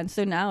 Yeah, and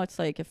so now it's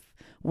like if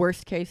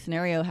worst case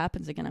scenario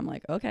happens again, I'm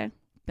like, okay,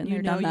 been You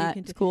there, know done you that.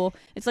 can It's cool.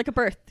 It's like a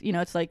birth. You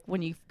know, it's like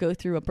when you go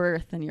through a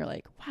birth and you're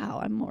like, wow,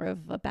 I'm more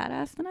of a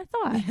badass than I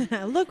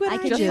thought. Look what I I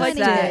could Just do like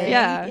anything. that.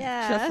 Yeah,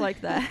 Yeah. just like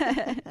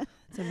that.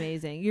 It's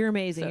amazing. You're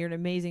amazing. So- You're an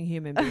amazing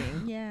human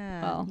being.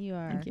 Yeah, Well, you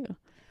are. Thank you.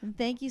 And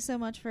thank you so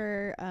much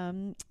for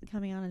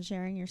coming on and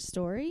sharing your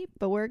story.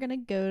 But we're going to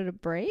go to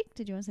break.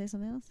 Did you want to say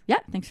something else? Yeah,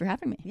 thanks for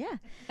having me. Yeah.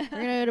 We're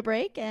going to go to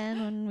break. And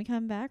when we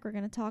come back, we're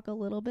going to talk a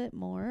little bit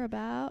more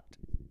about.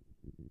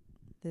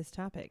 This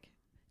topic.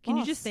 Can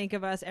you just Loss. think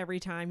of us every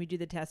time you do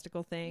the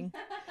testicle thing?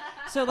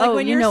 So like Oh,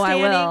 when you you're know I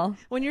standing, will.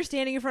 when you're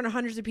standing in front of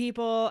hundreds of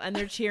people and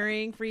they're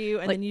cheering for you,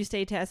 and Like then you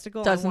say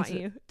testicle, I dozens want of-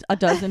 you. A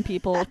dozen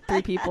people,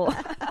 3 people.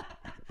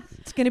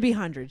 It's gonna be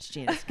hundreds,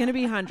 Gina. It's gonna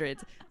be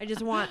hundreds. I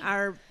just want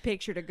our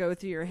picture to go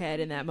through your head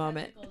in that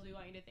moment. We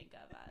want you to think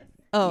of us.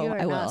 Oh, You are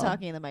I will. not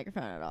talking in the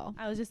microphone at all.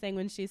 I was just saying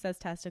when she says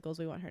testicles,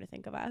 we want her to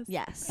think of us.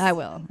 Yes. I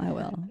will. I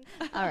will.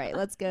 All right,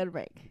 let's go to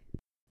break.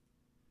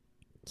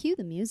 Cue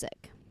the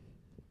music.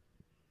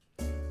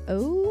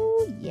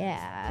 Oh,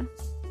 yeah.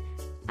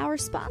 Our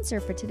sponsor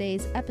for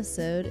today's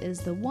episode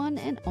is the one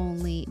and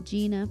only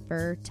Gina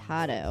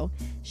Furtado.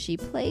 She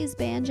plays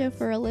banjo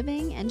for a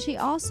living, and she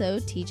also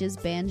teaches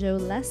banjo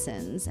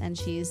lessons, and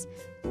she's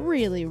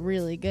really,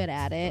 really good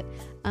at it.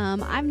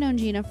 I've known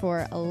Gina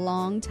for a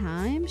long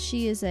time.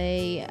 She is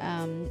a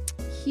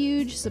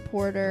huge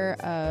supporter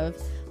of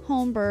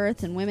home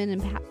birth and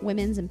women's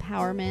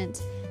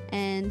empowerment.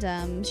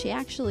 And she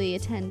actually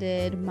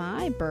attended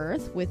my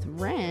birth with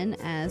Ren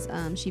as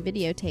she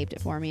videotaped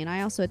it for me. And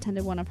I also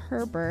attended one of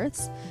her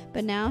births.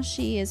 But now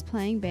she is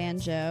playing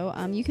banjo.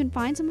 You can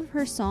find some of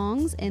her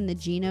songs in the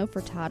Gino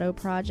Furtado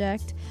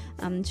Project.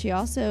 She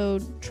also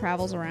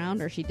travels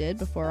around, or she did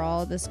before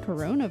all of this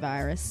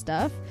coronavirus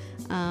stuff.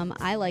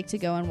 I like to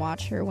go and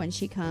watch her when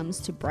she comes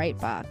to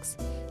Brightbox.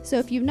 So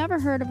if you've never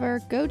heard of her,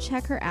 go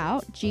check her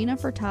out, Gina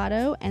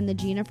Furtado and the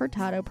Gina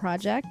Furtado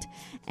Project.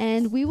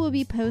 And we will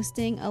be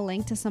posting a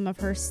link to some of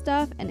her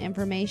stuff and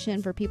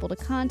information for people to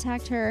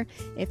contact her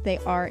if they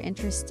are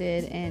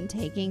interested in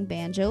taking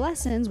banjo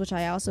lessons, which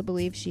I also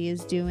believe she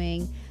is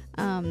doing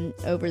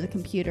over the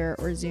computer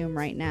or Zoom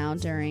right now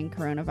during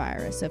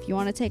coronavirus. So if you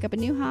want to take up a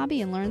new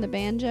hobby and learn the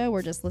banjo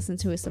or just listen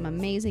to some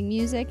amazing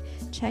music,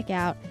 check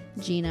out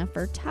Gina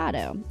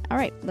Furtado. All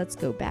right, let's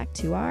go back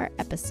to our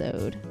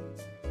episode.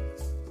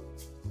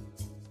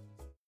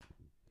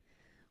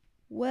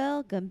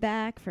 Welcome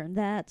back from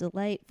that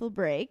delightful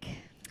break.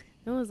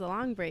 It was a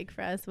long break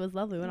for us. It was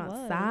lovely. We went It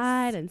was.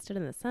 outside and stood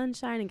in the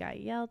sunshine and got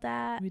yelled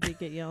at. We did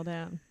get yelled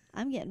at.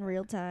 I'm getting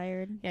real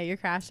tired. Yeah, you're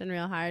crashing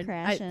real hard.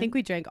 Crashing. I think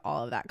we drank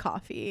all of that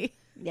coffee.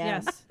 Yeah.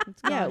 Yes.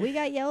 It's Yeah, gone. we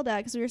got yelled at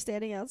because we were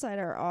standing outside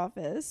our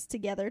office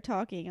together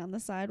talking on the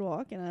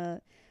sidewalk, and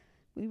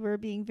we were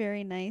being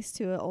very nice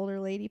to an older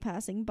lady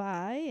passing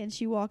by, and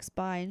she walks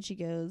by and she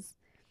goes,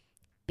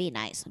 "Be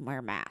nice and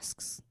wear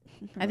masks."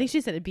 I think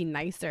she said it'd be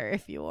nicer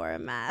if you wore a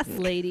mask.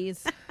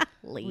 ladies.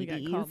 Ladies. We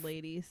got called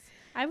ladies.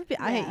 I would be.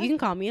 Yeah. You can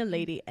call me a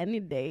lady any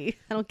day.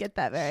 I don't get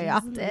that very She's a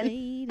often.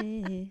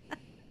 lady.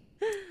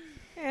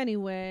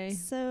 Anyway,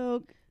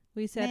 So,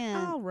 we said, Man.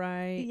 all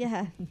right.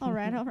 yeah. All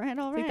right, all right,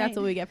 all I right. think that's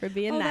what we get for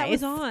being Oh, nice. that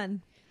was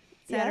on.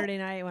 Yeah. Saturday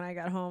night when I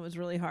got home, it was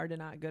really hard to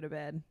not go to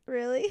bed.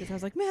 Really? Because I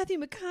was like, Matthew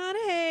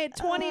McConaughey at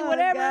 20, Oh,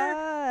 whatever.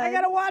 God. I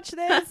got to watch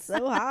this.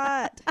 So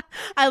hot.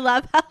 I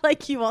love how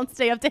like you won't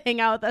stay up to hang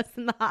out with us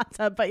in the hot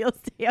tub, but you'll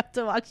stay up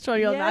to watch Troy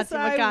Yes, Matthew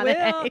I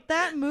McConaughey. will.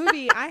 That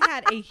movie, I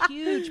had a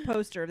huge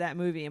poster of that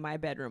movie in my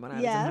bedroom when I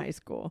was Yeah. in high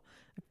school.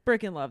 I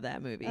freaking love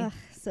that movie. Ugh,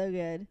 so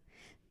good.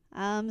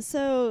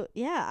 So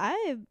yeah,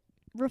 I'm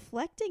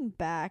reflecting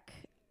back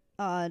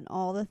on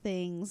all the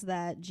things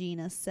that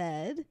Gina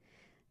said.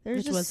 There's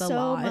Which just was a so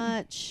lot.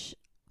 much.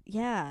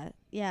 Yeah,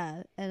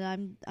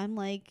 and I'm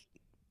like,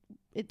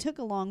 it took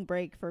a long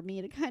break for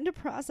me to kind of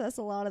process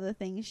a lot of the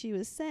things she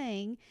was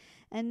saying.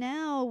 And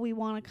now we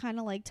want to kind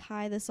of like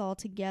tie this all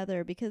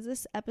together because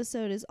this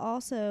episode is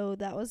also,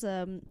 that was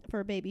for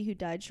a baby who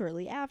died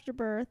shortly after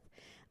birth.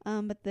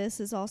 But this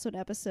is also an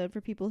episode for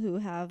people who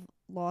have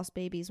lost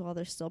babies while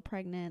they're still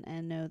pregnant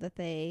and know that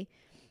they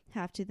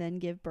have to then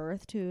give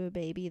birth to a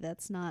baby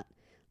that's not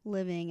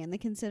living, and the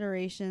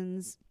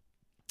considerations.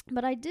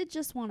 But I did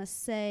just want to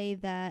say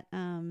that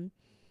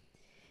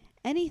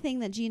anything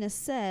that Gina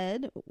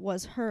said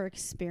was her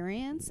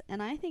experience,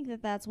 and I think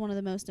that that's one of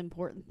the most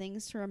important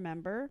things to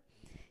remember,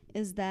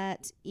 is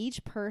that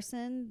each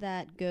person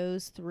that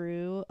goes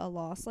through a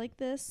loss like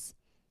this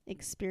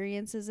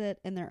experiences it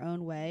in their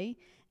own way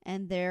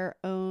and their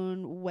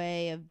own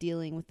way of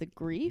dealing with the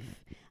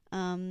grief.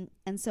 And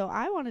so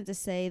I wanted to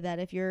say that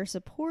if you're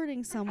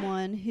supporting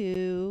someone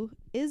who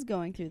is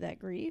going through that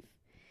grief,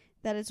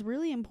 that it's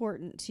really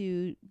important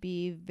to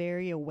be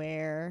very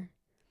aware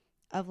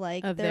of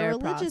like Of their their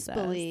religious process.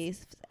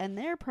 beliefs and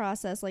their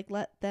process. Like,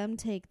 let them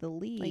take the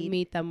lead. Like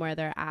meet them where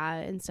they're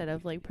at instead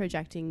of like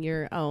projecting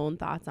your own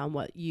thoughts on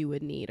what you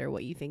would need or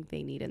what you think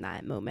they need in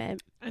that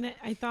moment. And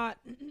I thought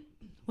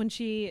when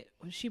she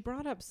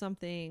brought up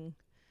something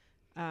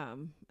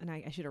and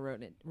I should have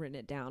written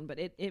it down, but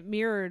it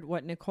mirrored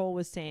what Nicole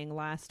was saying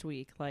last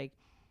week, like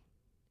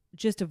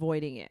just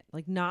avoiding it,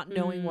 like not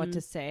knowing what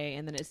to say.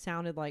 And then it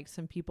sounded like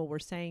some people were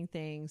saying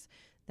things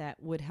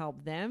that would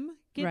help them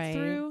get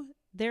through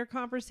their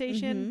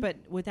conversation, but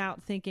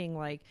without thinking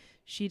like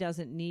she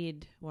doesn't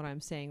need what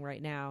I'm saying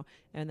right now.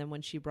 And then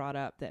when she brought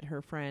up that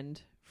her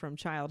friend from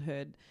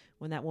childhood,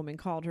 when that woman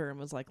called her and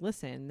was like,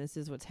 listen, this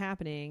is what's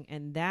happening,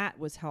 and that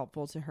was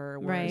helpful to her,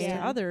 whereas to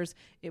others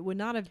it would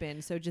not have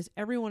been. So just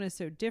everyone is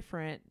so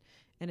different,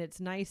 and it's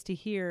nice to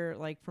hear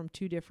like from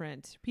two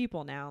different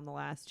people now in the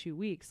last 2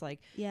 weeks,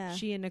 like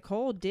she and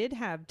Nicole did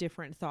have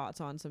different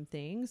thoughts on some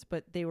things,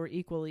 but they were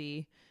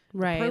equally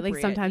like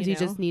sometimes you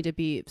just need to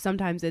be,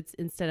 sometimes it's,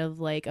 instead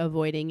of like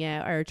avoiding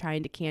it or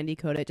trying to candy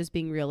coat it, just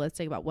being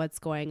realistic about what's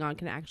going on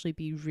can actually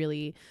be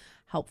really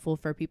helpful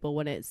for people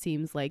when it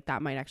seems like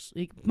that might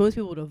actually, most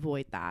people would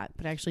avoid that,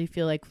 but I actually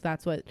feel like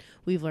that's what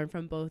we've learned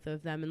from both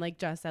of them. And like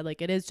Jess said,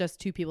 like it is just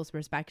two people's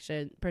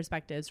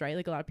perspectives, right?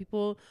 Like a lot of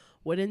people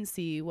wouldn't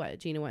see what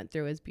Gina went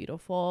through as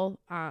beautiful,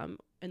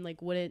 and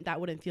like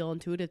wouldn't feel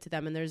intuitive to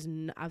them, and there's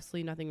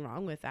absolutely nothing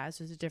wrong with that. It's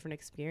just a different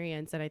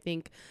experience, and I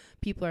think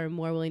people are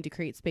more willing to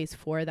create space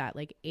for that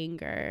like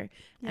anger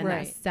and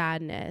that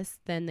sadness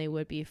than they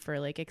would be for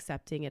like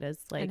accepting it as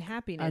like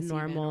happiness, a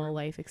normal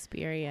life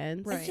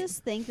experience. I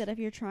just think that if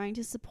you're trying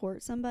to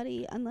support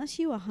somebody, unless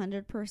you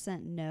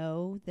 100%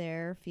 know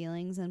their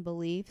feelings and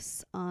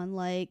beliefs on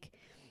like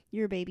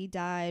your baby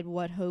died,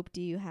 what hope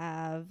do you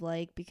have,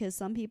 like, because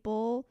some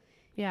people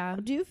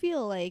do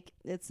feel like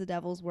it's the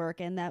devil's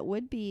work, and that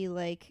would be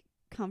like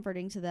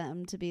comforting to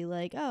them to be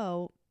like,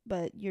 oh,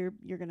 but you're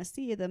gonna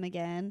see them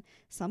again.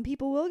 Some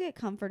people will get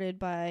comforted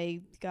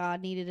by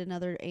God needed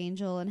another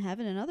angel in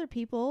heaven, and other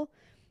people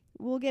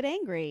will get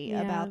angry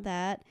about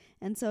that.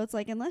 And so it's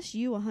like, unless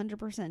you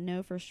 100%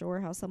 know for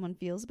sure how someone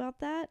feels about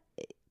that,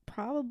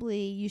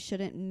 probably you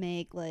shouldn't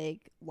make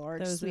like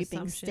large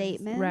sweeping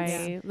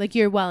statements, like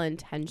you're well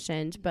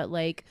intentioned, but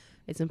like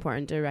it's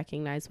important to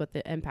recognize what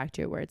the impact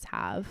your words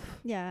have.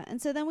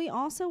 And so then we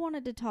also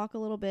wanted to talk a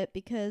little bit,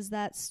 because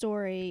that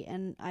story,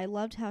 and I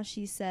loved how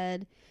she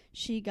said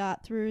she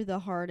got through the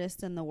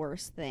hardest and the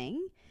worst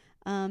thing,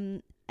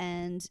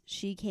 and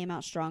she came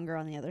out stronger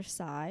on the other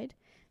side.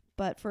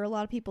 But for a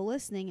lot of people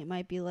listening, it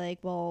might be like,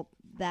 well,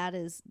 that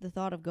is the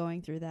thought of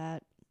going through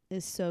that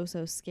is so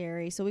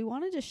scary. So we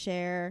wanted to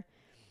share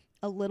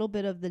a little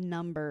bit of the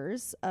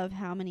numbers of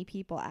how many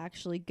people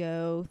actually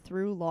go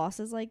through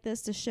losses like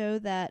this, to show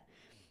that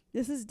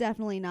this is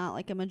definitely not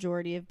like a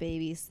majority of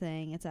babies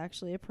thing. It's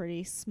actually a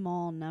pretty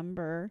small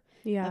number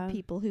of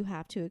people who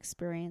have to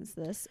experience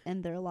this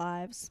in their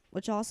lives,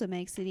 which also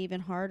makes it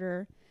even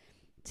harder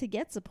to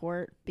get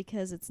support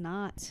because it's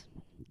not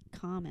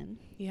common.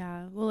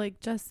 Well,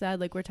 like Jess said,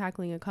 like we're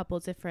tackling a couple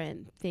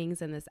different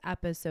things in this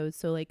episode.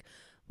 So like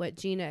what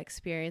Gina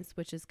experienced,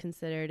 which is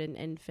considered an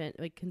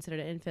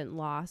infant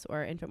loss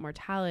or infant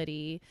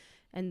mortality,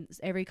 and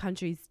every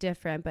country's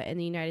different, but in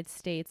the United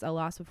States, a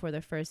loss before the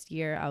first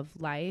year of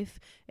life,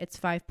 it's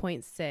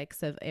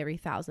 5.6 of every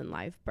 1,000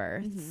 live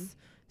births.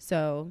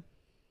 So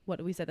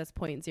what we said, that's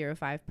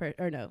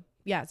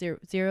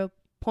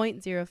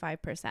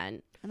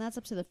 0.05%. And that's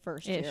up to the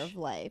first year of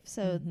life.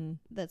 So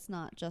that's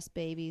not just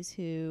babies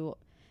who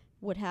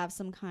would have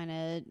some kind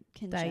of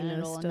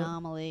congenital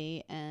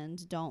anomaly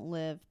and don't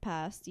live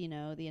past,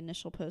 the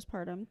initial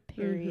postpartum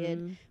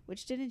period.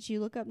 Which, didn't you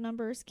look up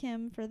numbers,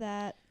 Kim, for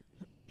that?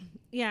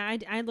 Yeah,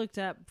 I looked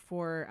up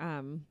for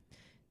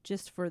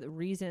just for the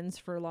reasons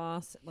for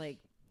loss. Like,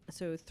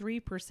 so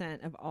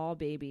 3% of all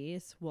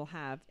babies will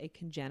have a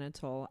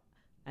congenital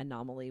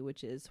anomaly,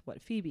 which is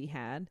what Phoebe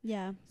had.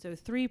 So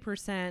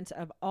 3%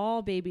 of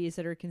all babies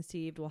that are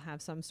conceived will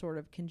have some sort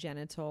of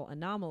congenital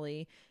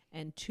anomaly,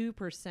 and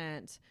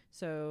 2%,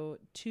 so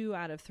 2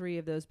 out of 3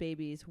 of those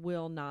babies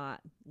will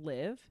not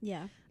live.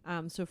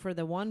 So for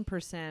the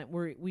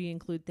 1%, we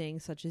include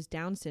things such as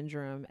Down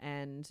syndrome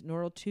and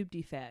neural tube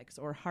defects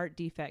or heart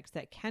defects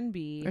that can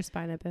be, or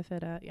spina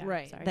bifida,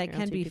 that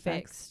can be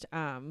fixed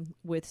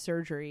with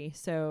surgery.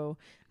 So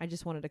I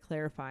just wanted to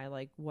clarify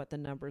like what the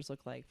numbers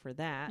look like for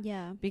that.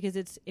 Because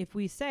it's, if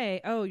we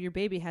say, oh, your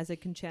baby has a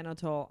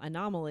congenital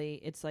anomaly,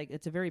 it's like,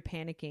 it's a very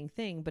panicking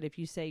thing. But if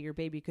you say your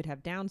baby could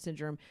have Down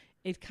syndrome,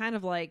 it's kind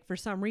of like, for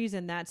some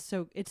reason,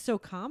 it's so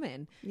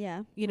common.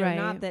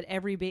 Not that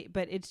every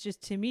but it's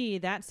just, to me,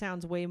 that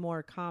sounds way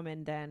more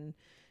common than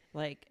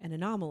like an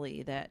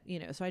anomaly that,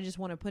 so I just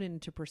want to put it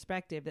into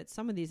perspective that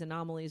some of these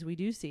anomalies we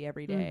do see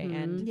every day,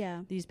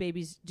 and these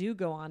babies do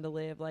go on to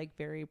live like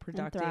very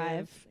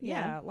productive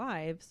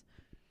lives.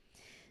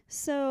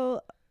 So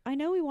I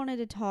know we wanted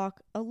to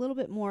talk a little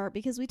bit more,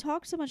 because we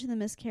talked so much in the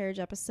miscarriage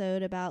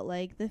episode about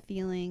like the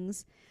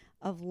feelings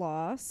of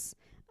loss.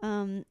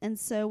 And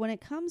so when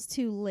it comes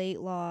to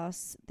late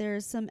loss,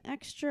 there's some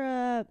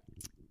extra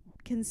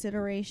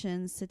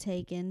considerations to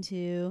take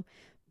into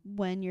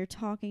when you're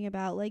talking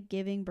about like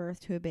giving birth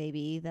to a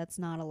baby that's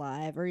not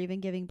alive, or even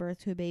giving birth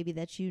to a baby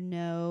that you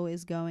know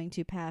is going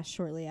to pass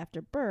shortly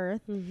after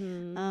birth.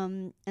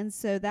 And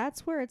so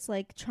that's where it's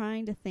like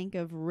trying to think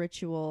of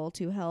ritual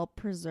to help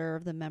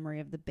preserve the memory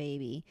of the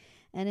baby.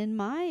 And in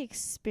my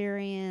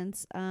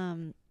experience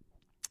of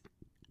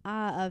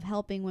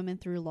helping women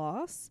through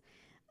loss,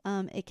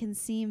 it can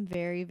seem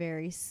very,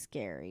 very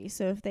scary.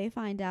 So if they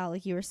find out,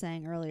 like you were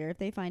saying earlier, if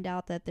they find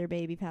out that their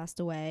baby passed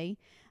away,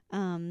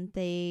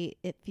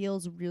 it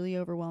feels really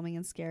overwhelming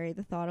and scary,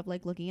 the thought of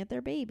like looking at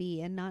their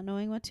baby and not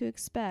knowing what to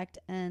expect.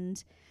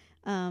 And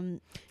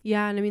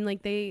yeah, and I mean,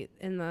 like, they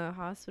in the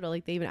hospital,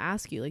 like, they even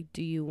ask you, like,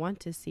 do you want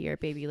to see your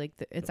baby? Like,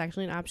 it's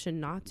actually an option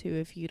not to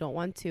if you don't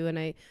want to,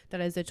 and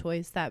that is a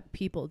choice that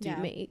people do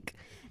make.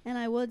 And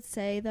I would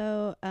say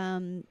though,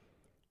 and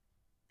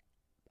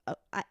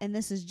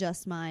this is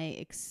just my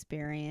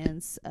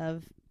experience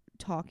of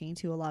talking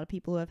to a lot of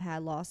people who have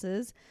had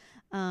losses,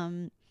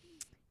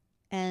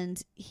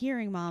 and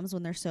hearing moms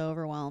when they're so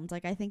overwhelmed.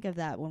 Like, I think of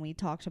that when we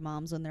talk to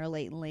moms when they're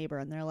late in labor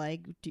and they're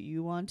like, do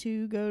you want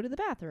to go to the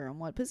bathroom?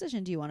 What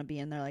position do you want to be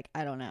in? They're like,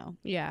 I don't know.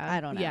 Yeah.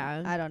 I don't know.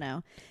 Yeah. I don't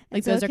know.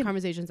 Like, those are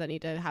conversations that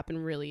need to happen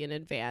really in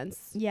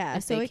advance. Yeah.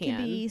 So it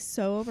can be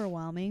so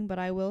overwhelming, but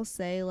I will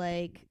say,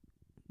 like,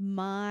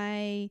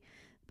 my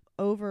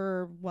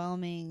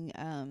overwhelming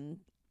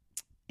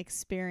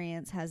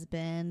experience has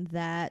been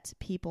that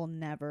people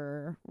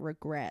never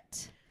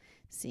regret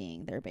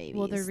seeing their babies.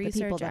 Well, the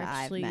research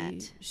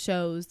actually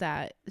shows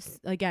that,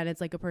 again,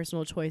 it's like a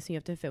personal choice, and you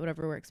have to fit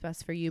whatever works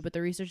best for you, but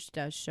the research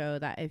does show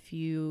that if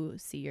you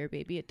see your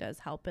baby, it does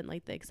help in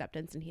like the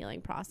acceptance and healing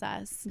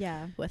process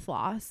with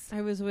loss.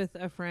 I was with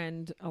a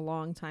friend a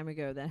long time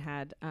ago that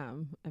had a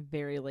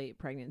very late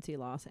pregnancy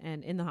loss,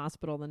 and in the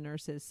hospital the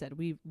nurses said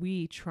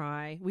we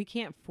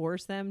can't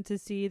force them to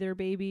see their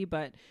baby,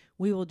 but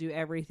we will do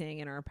everything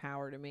in our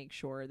power to make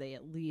sure they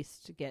at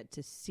least get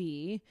to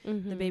see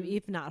the baby,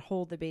 if not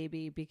hold the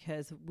baby,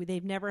 because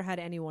they've never had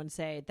anyone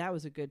say that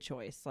was a good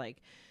choice.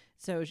 Like,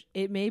 so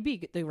it may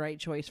be the right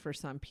choice for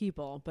some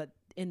people, but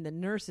in the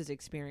nurse's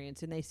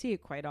experience, and they see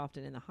it quite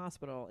often in the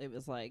hospital, it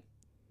was like,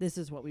 this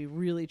is what we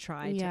really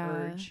try to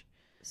urge,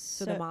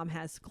 so the mom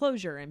has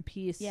closure and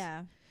peace.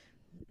 Yeah.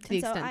 To the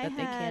extent that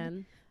they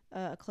can.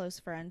 A close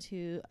friend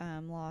who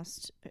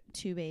lost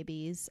 2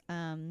 babies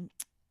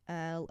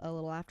a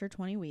little after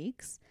 20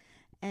 weeks.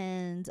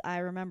 And I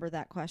remember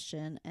that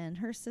question, and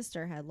her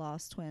sister had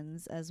lost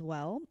twins as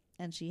well,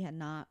 and she had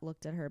not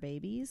looked at her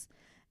babies.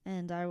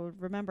 And I would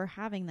remember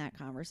having that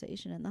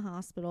conversation in the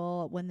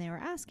hospital when they were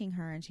asking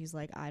her, and she's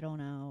like, I don't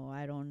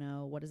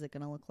know. What is it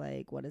going to look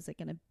like? What is it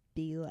going to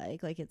be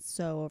like? Like, it's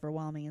so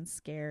overwhelming and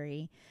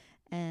scary.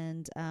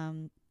 And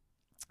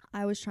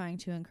I was trying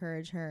to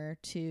encourage her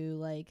to,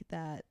 like,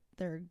 that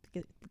they're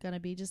going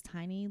to be just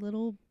tiny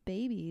little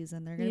babies,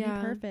 and they're going to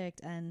be perfect.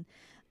 And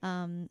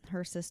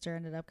her sister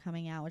ended up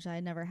coming out, which I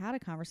had never had a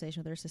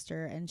conversation with her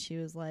sister, and she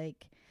was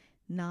like,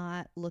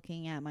 not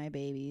looking at my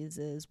babies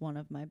is one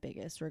of my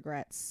biggest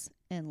regrets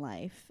in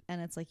life. And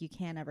it's like, you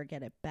can't ever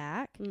get it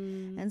back.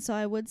 And so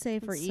I would say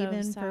for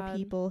for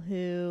people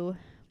who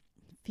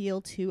feel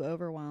too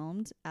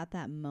overwhelmed at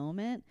that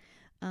moment,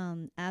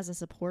 as a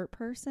support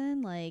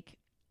person, like,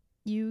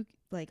 you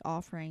like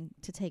offering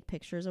to take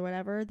pictures or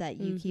whatever that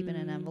you keep in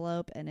an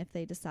envelope, and if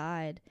they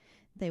decide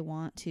they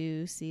want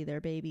to see their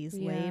babies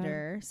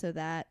later, so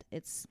that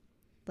it's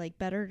like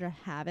better to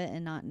have it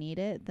and not need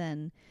it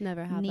than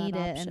never have need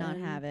that it option.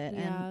 and not have it.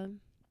 Yeah. And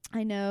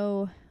I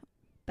know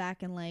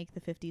back in like the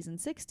 50s and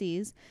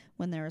 60s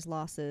when there was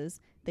losses,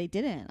 they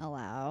didn't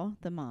allow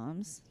the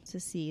moms to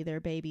see their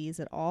babies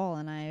at all.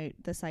 And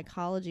the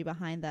psychology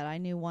behind that, I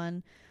knew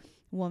one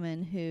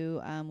woman who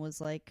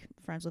was like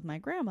friends with my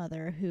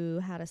grandmother who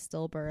had a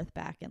stillbirth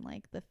back in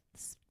like the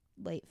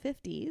late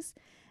 50s,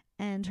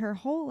 and her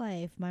whole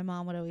life my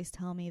mom would always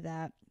tell me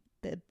that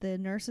the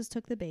nurses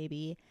took the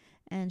baby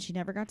and she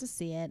never got to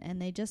see it, and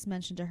they just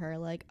mentioned to her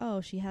like, oh,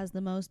 she has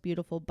the most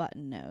beautiful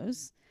button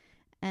nose.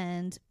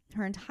 And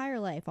her entire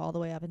life, all the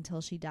way up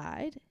until she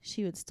died,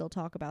 she would still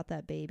talk about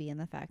that baby and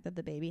the fact that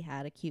the baby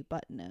had a cute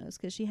button nose,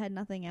 because she had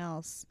nothing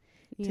else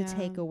to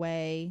take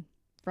away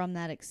from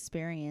that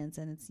experience.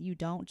 And it's, you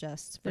don't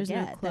just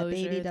forget. That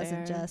baby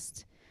doesn't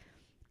just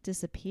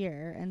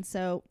disappear. And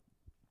so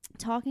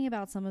talking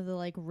about some of the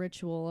like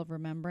ritual of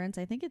remembrance,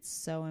 I think it's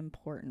so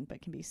important,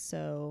 but can be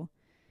so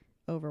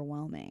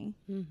overwhelming.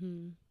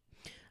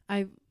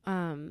 I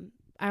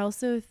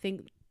also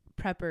think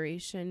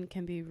preparation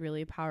can be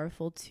really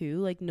powerful too,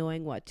 like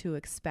knowing what to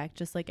expect,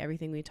 just like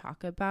everything we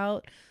talk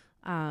about.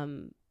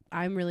 I'm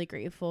really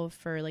grateful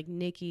for like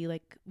Nikki,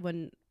 like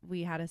when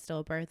we had a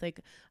stillbirth, like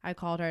I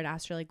called her and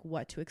asked her like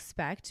what to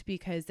expect,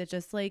 because it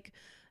just like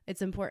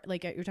it's important,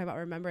 like you're talking about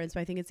remembrance, but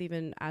I think it's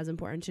even as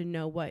important to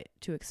know what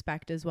to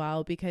expect as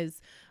well,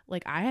 because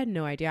like I had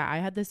no idea. I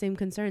had the same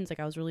concerns. Like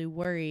I was really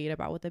worried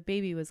about what the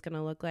baby was going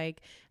to look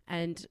like.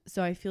 And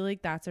so I feel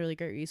like that's a really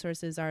great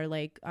resources are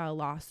like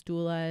loss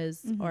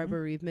doulas or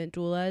bereavement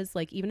doulas.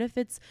 Like even if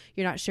it's,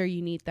 you're not sure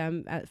you need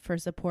them for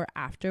support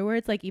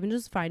afterwards, like even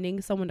just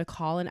finding someone to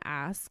call and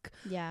ask,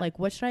 like,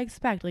 what should I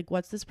expect? Like,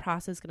 what's this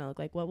process going to look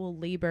like? What will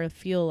labor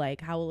feel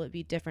like? How will it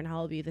be different? How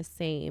will it be the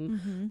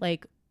same?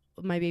 Like,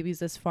 my baby's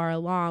this far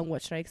along,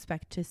 what should I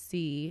expect to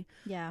see?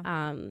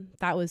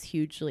 That was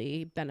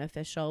hugely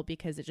beneficial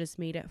because it just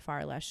made it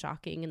far less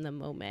shocking in the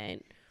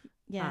moment.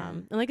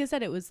 And like I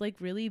said, it was like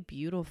really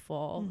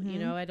beautiful. You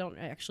know, I don't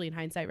actually in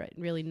hindsight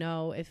really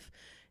know if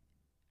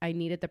I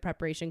needed the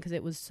preparation because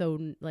it was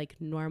so like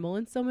normal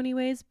in so many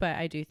ways, but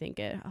I do think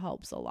it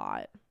helps a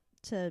lot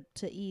to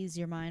ease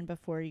your mind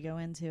before you go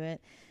into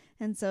it.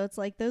 And so it's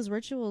like those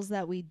rituals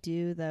that we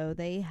do, though,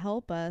 they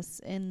help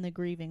us in the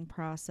grieving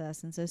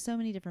process. And so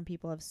many different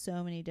people have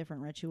so many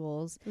different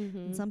rituals.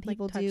 And some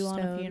people like do on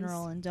a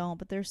funeral and don't.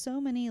 But there's so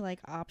many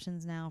like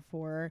options now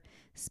for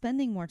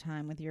spending more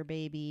time with your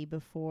baby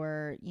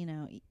before, you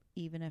know,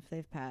 even if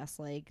they've passed.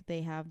 Like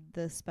they have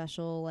the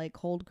special like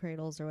cold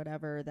cradles or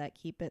whatever that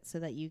keep it so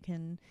that you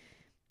can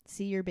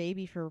see your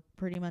baby for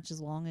pretty much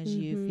as long as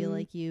you feel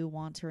like you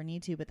want to or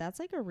need to. But that's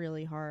like a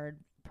really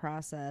hard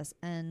process.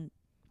 And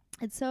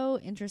it's so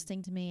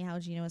interesting to me how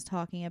Gina was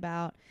talking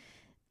about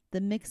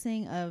the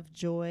mixing of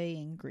joy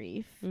and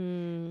grief,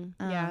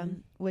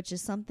 which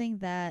is something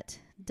that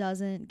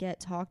doesn't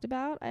get talked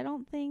about, I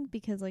don't think,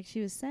 because like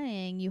she was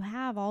saying, you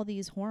have all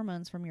these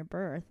hormones from your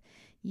birth.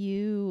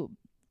 You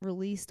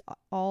released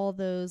all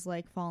those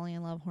like falling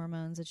in love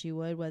hormones that you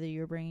would, whether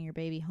you're bringing your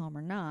baby home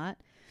or not.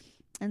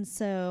 And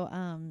so,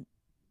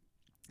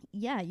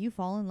 you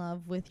fall in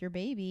love with your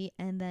baby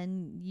and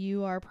then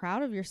you are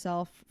proud of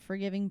yourself for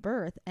giving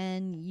birth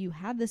and you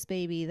have this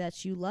baby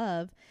that you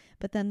love,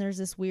 but then there's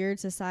this weird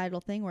societal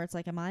thing where it's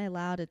like, am I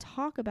allowed to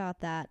talk about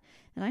that?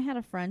 And I had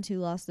a friend who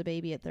lost a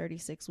baby at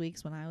 36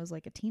 weeks when I was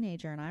like a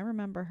teenager, and I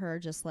remember her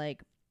just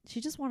like,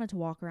 she just wanted to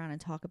walk around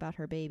and talk about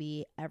her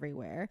baby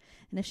everywhere.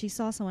 And if she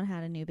saw someone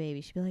had a new baby,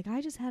 she'd be like,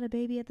 I just had a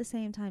baby at the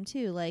same time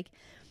too. Like,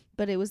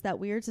 but it was that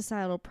weird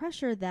societal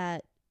pressure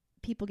that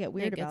people get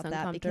weird about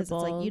that because it's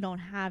like, you don't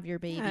have your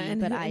baby,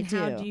 but I do.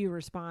 How do you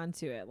respond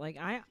to it? Like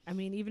I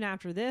mean, even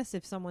after this,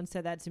 if someone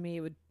said that to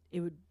me, it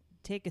would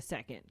take a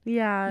second. You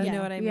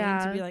know what I mean?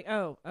 To be like,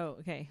 oh,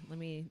 okay, let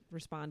me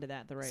respond to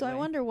that the right way. So I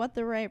wonder what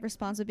the right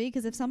response would be,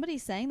 because if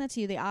somebody's saying that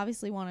to you, they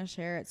obviously want to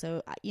share it.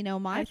 So, you know,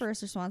 my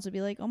first response would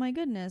be like, oh my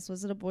goodness,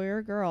 was it a boy or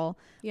a girl?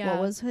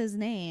 What was his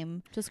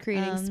name? Just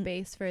creating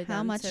space for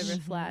them to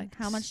reflect.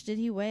 How much did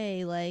he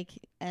weigh? Like,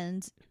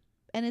 and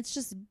it's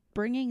just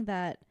bringing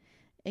that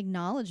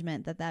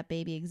acknowledgement that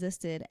baby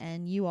existed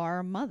and you are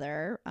a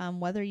mother,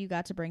 whether you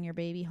got to bring your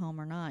baby home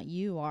or not,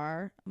 you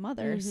are a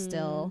mother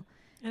still.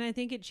 And I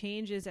think it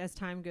changes as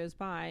time goes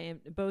by.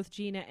 And both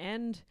Gina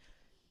and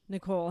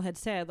Nicole had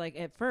said, like,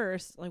 at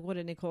first, like, what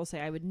did Nicole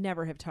say? I would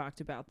never have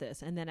talked about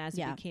this. And then as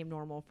it became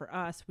normal for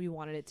us, we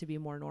wanted it to be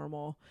more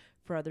normal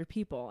for other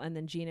people. And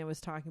then Gina was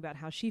talking about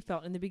how she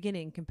felt in the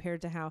beginning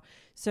compared to how,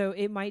 so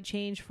it might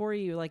change for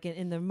you. Like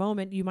in the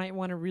moment, you might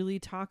want to really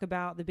talk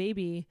about the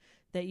baby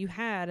that you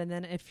had. And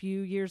then a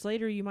few years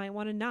later, you might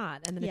want to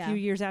not. And then a few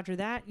years after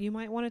that, you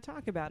might want to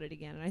talk about it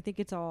again. And I think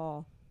it's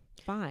all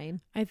fine.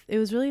 It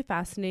was really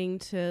fascinating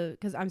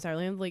because I'm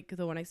sorry, like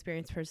the one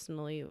experience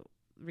personally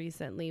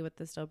recently with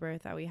the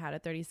stillbirth that we had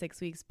at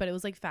 36 weeks, but it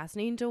was like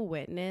fascinating to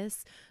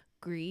witness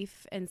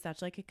grief in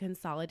such like a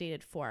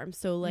consolidated form.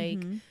 So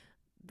like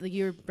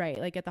you're right,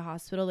 like at the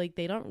hospital, like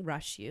they don't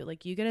rush you,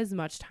 like you get as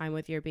much time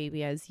with your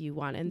baby as you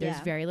want, and there's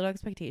very little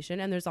expectation,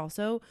 and there's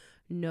also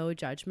no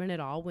judgment at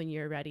all when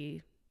you're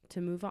ready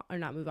to move on, or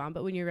not move on,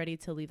 but when you're ready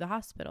to leave the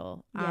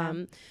hospital.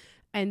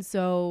 And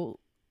so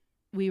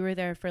we were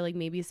there for like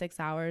maybe 6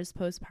 hours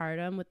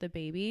postpartum with the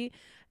baby,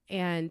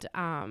 and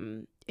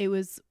it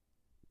was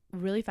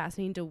really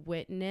fascinating to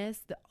witness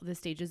the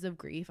stages of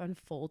grief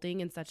unfolding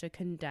in such a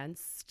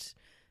condensed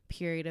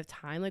period of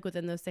time. Like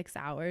within those 6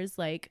 hours,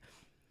 like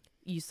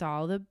you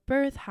saw the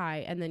birth high,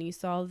 and then you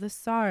saw the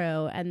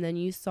sorrow, and then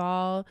you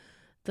saw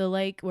the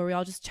like where we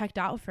all just checked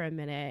out for a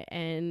minute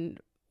and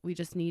we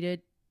just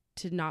needed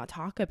to not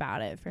talk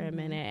about it for a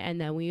minute,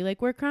 and then we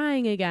like were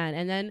crying again,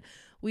 and then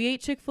we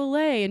ate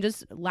Chick-fil-A and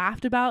just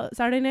laughed about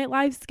Saturday Night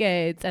Live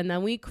skits, and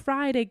then we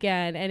cried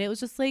again, and it was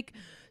just like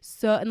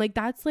so, and like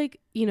that's like,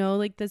 you know,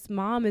 like this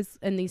mom is,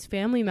 and these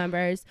family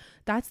members,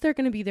 that's they're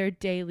gonna be their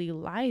daily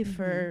life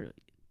for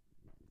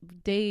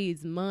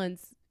days,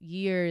 months,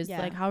 years,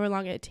 like however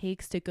long it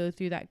takes to go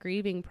through that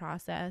grieving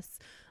process.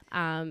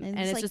 And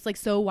it's like, just like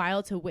so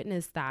wild to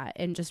witness that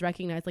and just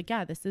recognize like,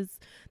 this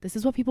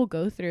is what people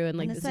go through, and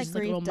like this is just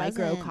like a little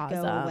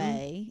microcosm. Go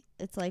away.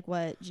 It's like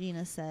what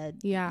Gina said.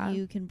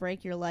 You can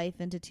break your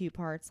life into two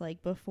parts,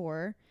 like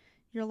before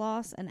your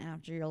loss and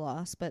after your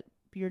loss, but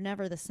you're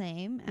never the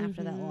same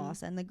after that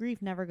loss, and the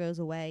grief never goes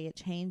away. It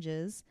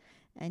changes,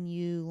 and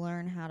you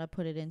learn how to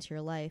put it into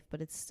your life,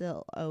 but it's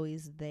still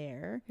always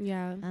there.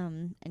 Yeah.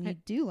 And you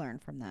do learn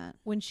from that.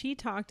 When she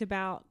talked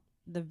about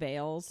the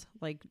veils,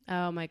 like,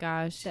 Oh my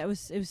gosh. it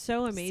was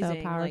so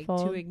amazing, like,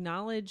 powerful. to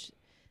acknowledge.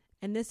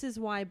 And this is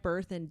why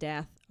birth and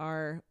death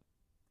are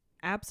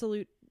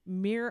absolute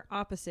mirror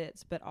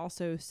opposites, but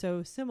also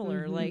so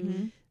similar. Mhm. Like,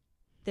 Mhm.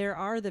 there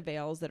are the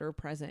veils that are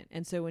present.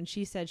 And so when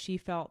she said she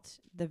felt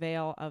the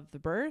veil of the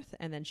birth,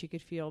 and then she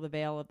could feel the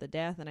veil of the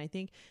death. And I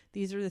think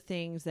these are the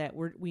things that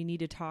we need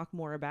to talk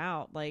more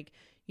about. Like,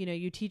 you know,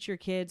 you teach your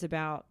kids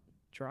about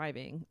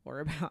driving or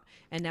about,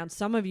 and now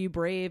some of you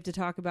brave to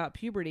talk about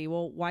puberty.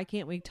 Well, why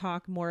can't we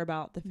talk more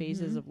about the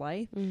phases Mhm. of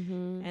life?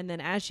 Mm-hmm. And then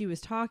as she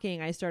was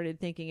talking, I started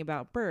thinking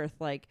about birth.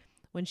 Like,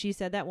 when she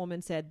said, that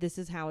woman said, this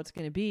is how it's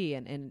going to be,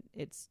 and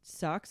it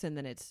sucks, and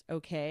then it's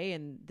okay,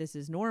 and this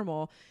is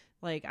normal.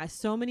 Like,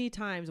 so many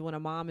times when a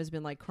mom has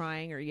been like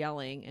crying or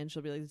yelling, and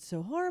she'll be like, it's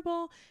so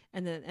horrible,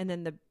 and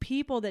then the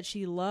people that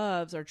she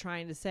loves are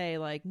trying to say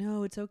like,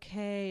 no, it's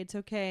okay,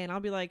 and I'll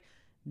be like,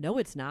 no,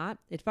 it's not.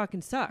 It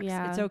fucking sucks.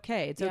 Yeah. It's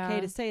okay. It's okay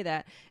Yeah. to say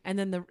that. And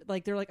then they're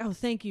like, oh,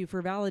 thank you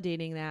for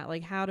validating that.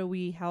 Like, how do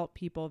we help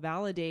people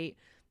validate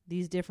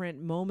these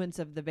different moments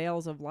of the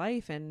veils of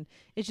life? And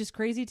it's just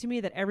crazy to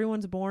me that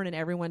everyone's born and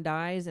everyone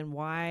dies, and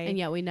why? And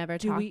yet we never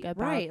do talk we, about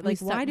right? we Like,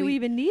 why do we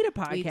even need a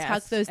podcast? We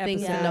tuck those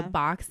things episode? Yeah. into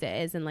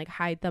boxes and like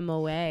hide them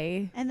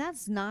away. And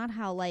that's not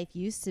how life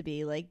used to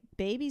be. Like,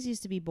 babies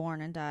used to be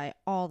born and die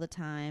all the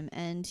time.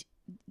 And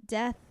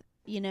death,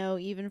 you know,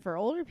 even for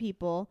older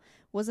people,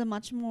 was a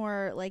much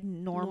more like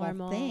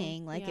normal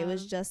thing. Like, it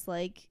was yeah. just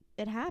like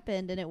it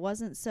happened, and it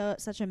wasn't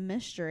such a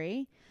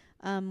mystery.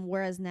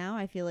 Whereas now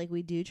I feel like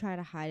we do try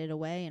to hide it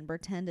away and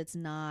pretend it's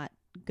not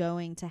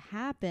going to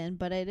happen.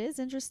 But it is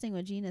interesting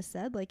what Gina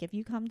said. Like, if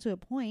you come to a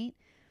point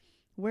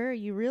where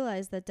you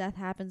realize that death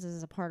happens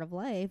as a part of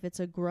life, it's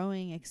a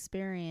growing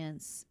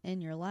experience in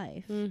your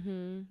life.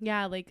 Mm-hmm.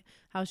 Yeah, like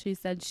how she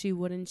said she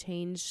wouldn't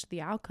change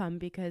the outcome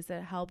because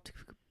it helped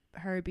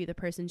her be the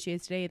person she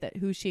is today, that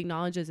who she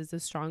acknowledges is a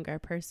stronger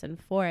person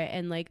for it.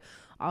 And like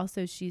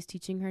also she's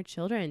teaching her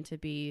children to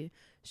be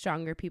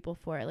stronger people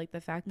for it. Like the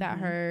fact that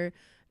Mhm. her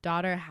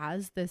daughter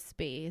has the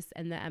space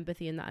and the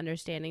empathy and the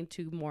understanding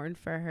to mourn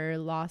for her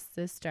lost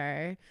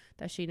sister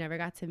that she never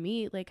got to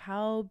meet. Like,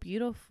 how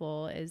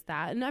beautiful is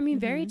that? And I mean,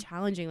 very Mhm.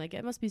 challenging. Like,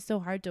 it must be so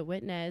hard to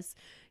witness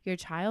your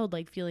child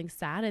like feeling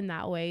sad in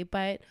that way.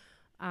 But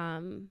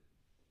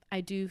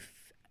I do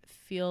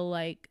feel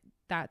like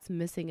that's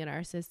missing in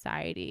our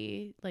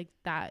society, like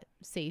that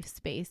safe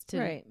space to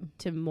Right.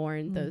 to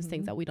mourn those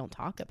things Mhm. that we don't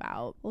talk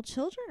about. Well,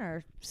 children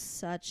are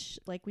such,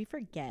 like, we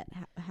forget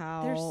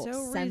how They're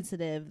so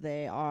sensitive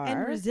they are.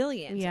 And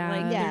resilient. Yeah.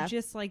 Like, Yeah. they're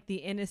just like the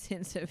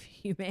innocence of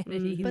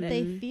humanity. Mhm. But that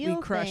they Mhm. feel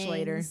we crush things,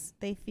 later.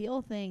 They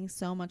feel things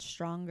so much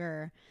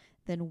stronger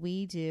than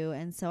we do.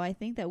 And so I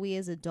think that we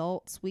as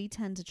adults, we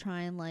tend to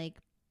try and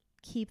like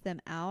keep them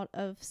out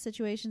of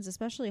situations,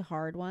 especially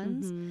hard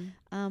ones,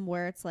 Mhm.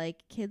 where it's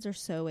like kids are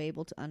so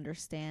able to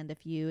understand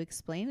if you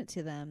explain it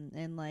to them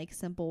in like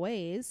simple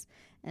ways,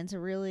 and to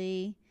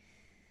really,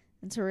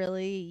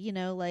 you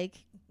know,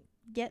 like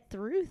get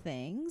through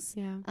things.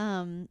 Yeah.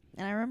 And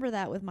I remember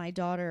that with my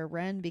daughter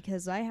Ren,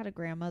 because I had a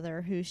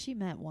grandmother who she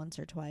met once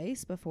or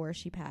twice before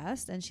she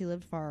passed, and she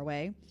lived far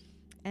away.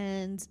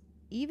 And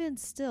even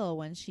still,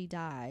 when she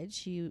died,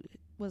 she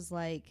was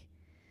like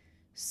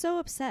so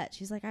upset.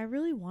 She's like, I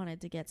really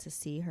wanted to get to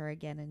see her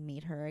again and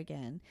meet her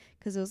again,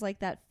 because it was like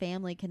that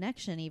family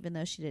connection, even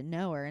though she didn't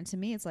know her. And to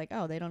me, it's like,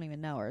 oh, they don't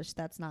even know her, so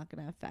that's not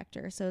going to affect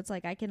her. So it's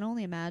like, I can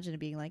only imagine it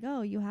being like,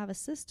 oh, you have a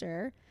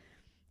sister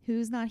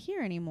who's not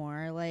here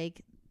anymore,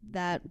 like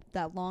that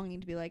longing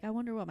to be like, I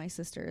wonder what my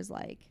sister is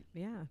like.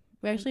 Yeah.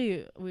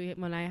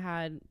 When I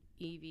had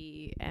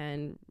Evie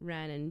and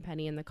Ren and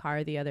Penny in the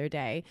car the other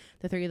day,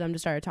 the three of them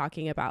just started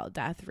talking about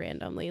death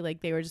randomly. Like,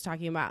 they were just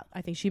talking about,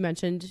 I think she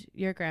mentioned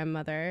your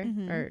grandmother,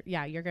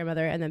 your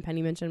grandmother, and then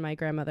Penny mentioned my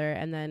grandmother,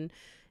 and then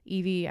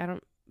Evie, I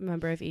don't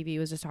remember if Evie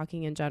was just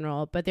talking in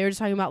general, but they were just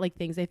talking about like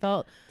things they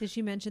felt. Did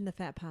she mention the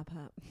fat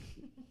pop-up?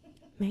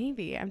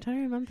 Maybe, I'm trying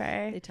to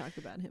remember. They talk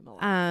about him a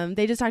lot.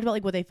 They just talked about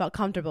like what they felt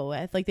comfortable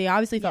with. Like, they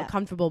obviously felt Yeah.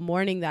 comfortable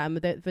mourning them,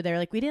 but they're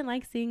like, we didn't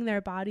like seeing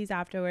their bodies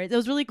afterwards. It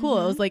was really cool.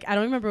 It was like, I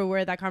don't remember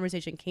where that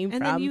conversation came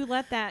And from. then you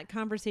let that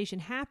conversation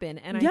happen.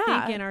 And I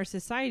Yeah. think in our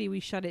society, we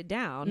shut it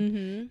down.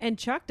 Mm-hmm. And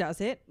Chuck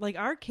does it. Like,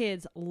 our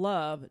kids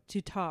love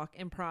to talk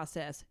and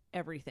process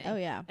everything. Oh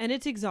yeah. And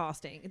it's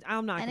exhausting.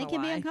 I'm not And gonna it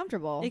can lie. be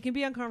uncomfortable. It can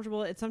be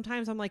uncomfortable.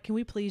 Sometimes I'm like, can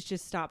we please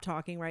just stop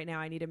talking right now?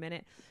 I need a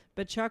minute.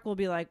 But Chuck will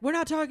be like, we're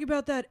not talking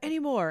about that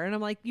anymore. And I'm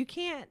like, you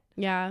can't,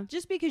 Yeah.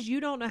 just because you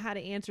don't know how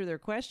to answer their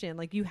question,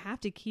 like, you have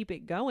to keep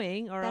it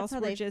going, or That's else how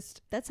we're they-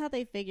 just That's how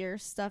they figure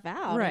stuff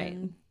out, Right.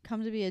 and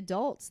come to be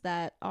adults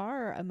that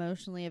are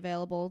emotionally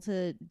available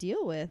to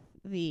deal with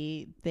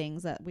the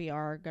things that we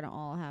are going to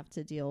all have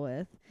to deal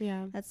with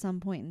Yeah. at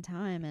some point in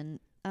time.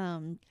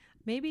 And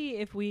maybe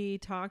if we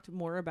talked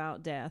more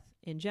about death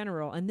in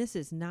general. And this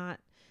is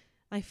not,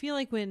 I feel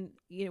like when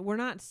we're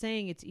not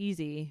saying it's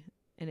easy,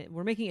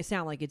 we're making it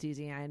sound like it's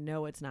easy. I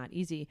know it's not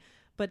easy,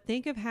 but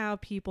think of how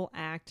people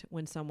act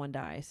when someone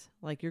dies,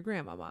 like your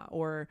grandmama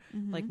or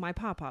like my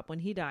pop when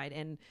he died,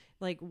 and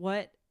like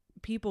what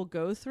people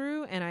go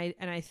through. And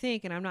I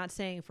think, and I'm not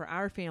saying for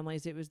our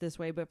families it was this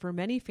way, but for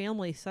many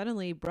families,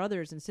 suddenly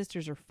brothers and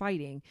sisters are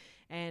fighting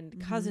and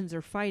cousins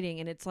are fighting,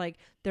 and it's like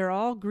they're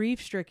all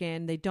grief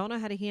stricken. They don't know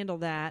how to handle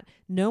that.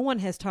 No one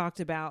has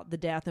talked about the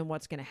death and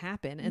what's going to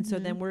happen. And so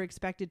then we're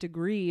expected to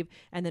grieve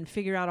and then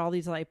figure out all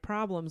these life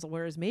problems,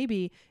 whereas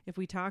maybe if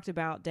we talked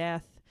about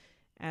death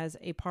as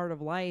a part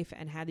of life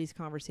and had these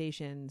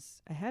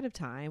conversations ahead of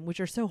time,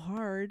 which are so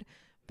hard,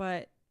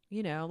 but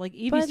you know, like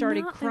Evie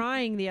started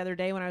crying the other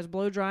day when I was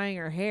blow drying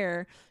her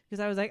hair because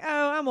I was like,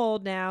 oh, I'm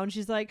old now. And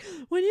she's like,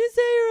 when you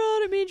say you're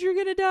old, it means you're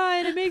going to die.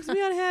 And it makes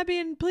me unhappy.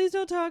 And please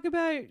don't talk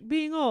about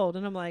being old.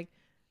 And I'm like,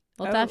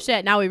 well, tough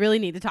shit. Now we really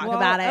need to talk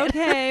about it.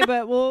 Okay,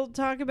 but we'll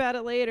talk about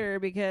it later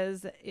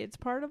because it's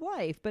part of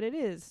life. But it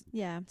is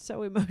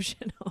so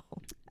emotional.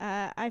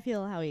 I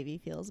feel how Evie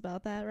feels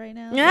about that right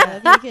now.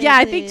 Yeah,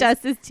 I think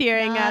Jess is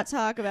tearing up.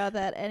 Talk about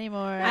that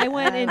anymore. I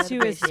went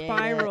into a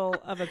spiral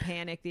of a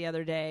panic the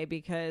other day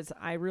because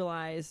I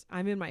realized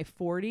I'm in my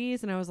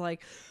 40s and I was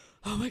like,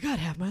 oh my God,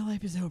 half my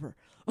life is over.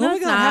 Oh my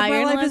God, half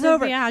my life is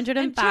over. 105.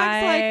 And Chuck's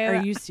like,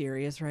 are you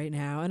serious right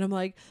now? And I'm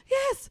like,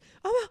 yes,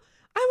 I'm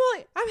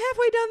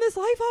halfway down this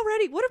life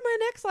already. What if my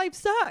next life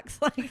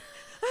sucks? Like, I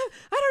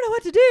don't know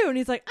what to do. And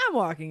he's like, I'm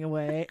walking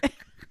away.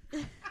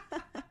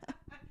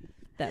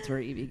 That's where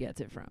Evie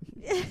gets it from.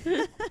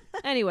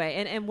 Anyway,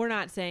 and we're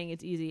not saying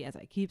it's easy, as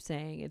I keep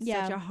saying. It's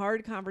such a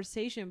hard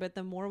conversation, but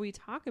the more we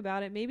talk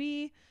about it,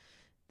 maybe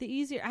the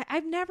easier.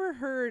 I've never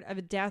heard of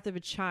a death of a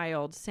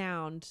child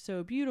sound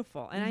so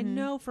beautiful. And I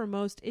know for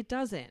most it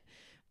doesn't.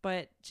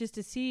 But just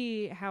to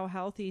see how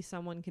healthy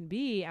someone can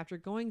be after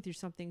going through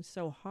something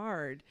so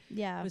hard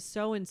was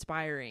so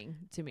inspiring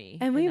to me.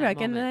 And we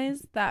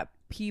recognize that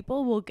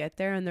people will get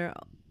there in their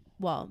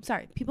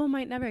people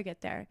might never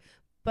get there,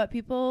 but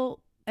people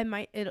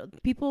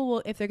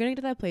will, if they're going to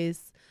get to that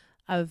place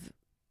of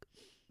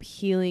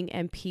healing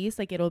and peace,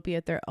 like it'll be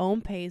at their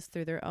own pace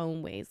through their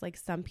own ways. Like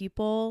some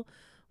people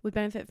would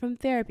benefit from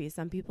therapy.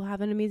 Some people have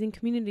an amazing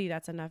community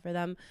that's enough for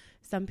them.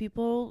 Some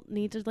people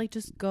need to like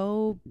just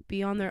go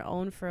be on their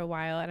own for a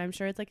while. And I'm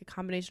sure it's like a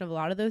combination of a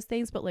lot of those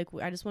things, but like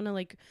I just want to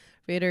like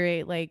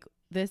reiterate, like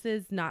this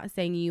is not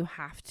saying you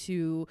have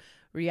to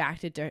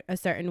react a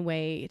certain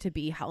way to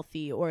be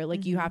healthy, or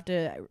like you have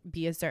to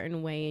be a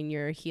certain way in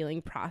your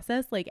healing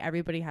process. Like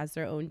everybody has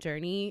their own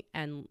journey,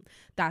 and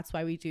that's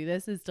why we do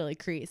this, is to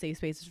like create safe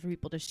spaces for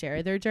people to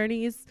share their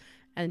journeys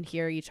and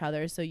hear each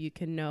other, so you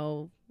can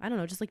know, I don't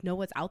know, just like know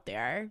what's out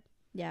there.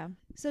 Yeah.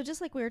 So just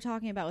like we were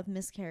talking about with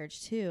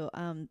miscarriage too,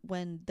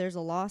 when there's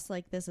a loss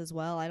like this as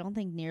well, I don't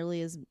think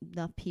nearly as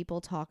enough people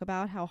talk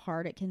about how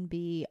hard it can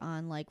be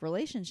on like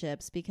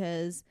relationships,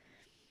 because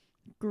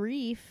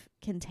grief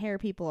can tear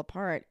people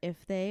apart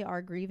if they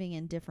are grieving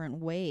in different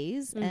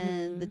ways,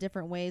 and the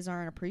different ways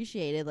aren't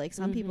appreciated. Like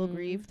some people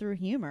grieve through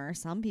humor,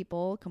 some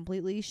people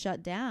completely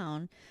shut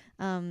down,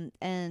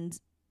 and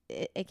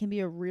it can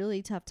be a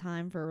really tough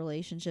time for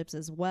relationships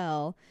as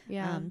well,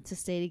 to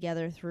stay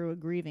together through a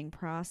grieving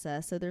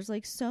process. So there's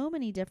like so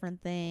many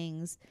different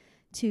things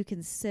to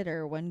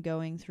consider when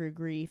going through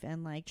grief,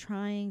 and like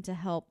trying to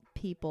help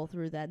people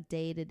through that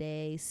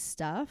day-to-day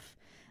stuff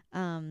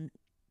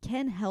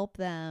can help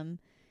them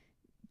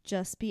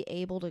just be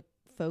able to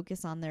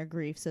focus on their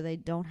grief, so they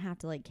don't have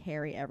to like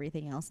carry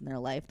everything else in their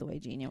life, the way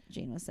Jean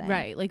was saying.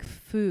 Right, like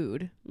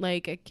food.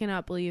 Like I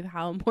cannot believe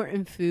how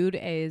important food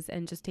is,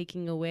 and just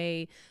taking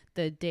away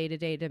the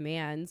day-to-day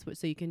demands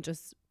so you can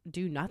just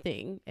do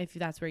nothing if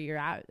that's where you're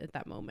at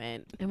that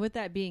moment. And with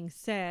that being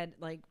said,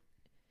 like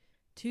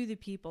to the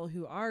people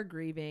who are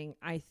grieving,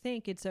 I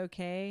think it's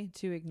okay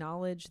to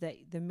acknowledge that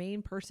the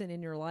main person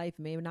in your life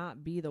may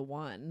not be the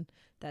one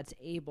that's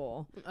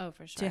able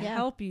to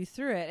help you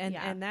through it.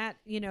 And that,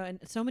 you know, and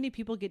so many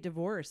people get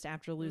divorced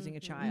after losing a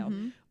child,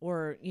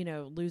 or, you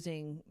know,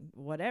 losing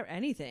whatever,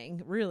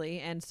 anything really.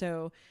 And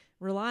so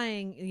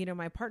relying, you know,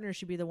 my partner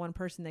should be the one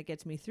person that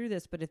gets me through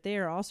this. But if they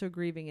are also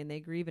grieving and they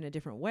grieve in a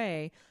different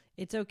way,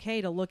 it's okay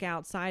to look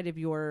outside of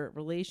your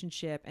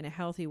relationship in a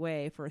healthy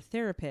way for a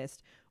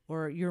therapist,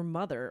 or your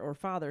mother or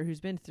father who's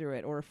been through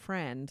it, or a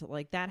friend.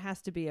 Like that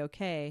has to be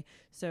okay.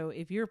 So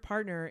if your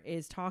partner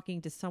is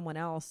talking to someone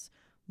else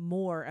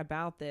more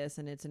about this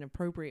and it's an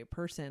appropriate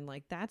person,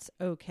 like that's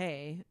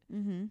okay.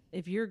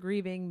 If you're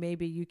grieving,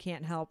 maybe you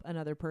can't help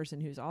another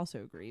person who's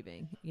also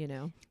grieving, you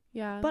know?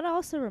 Yeah. But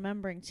also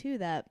remembering too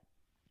that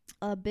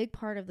a big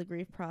part of the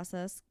grief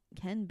process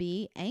can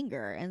be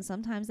anger, and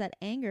sometimes that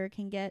anger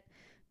can get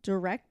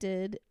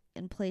directed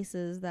in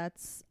places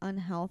that's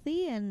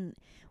unhealthy, and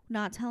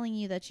not telling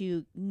you that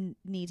you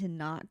need to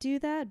not do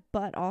that,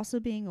 but also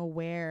being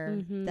aware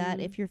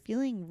that if you're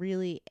feeling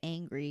really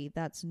angry,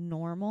 that's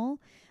normal.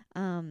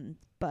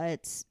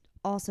 But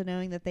also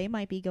knowing that they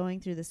might be going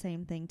through the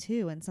same thing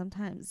too. And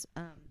sometimes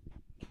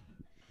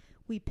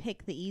we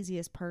pick the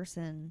easiest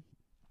person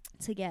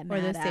to get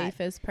or mad the at.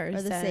 safest person.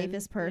 Or the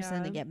safest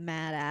person to Yeah. get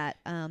mad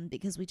at,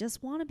 because we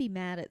just want to be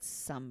mad at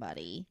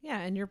somebody. Yeah,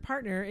 and your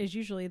partner is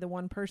usually the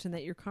one person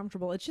that you're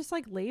comfortable. It's just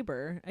like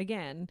labor.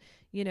 Again,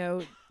 you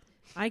know,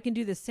 I can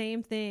do the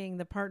same thing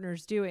the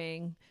partner's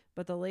doing,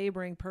 but the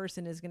laboring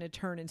person is going to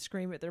turn and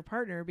scream at their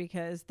partner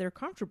because they're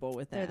comfortable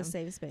with them. They're the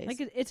safest space.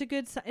 Like it's a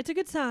good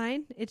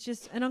sign. It's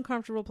just an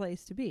uncomfortable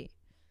place to be.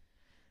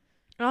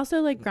 And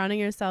also, like, grounding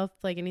yourself,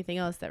 like anything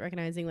else, that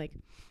recognizing, like,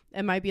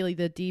 it might be like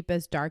the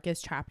deepest,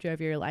 darkest chapter of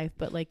your life,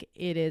 but like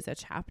it is a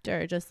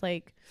chapter. Just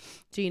like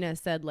Gina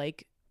said,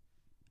 like,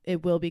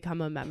 it will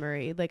become a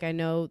memory. Like, I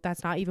know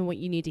that's not even what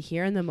you need to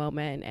hear in the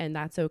moment, and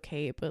that's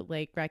okay. But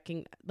like,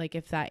 like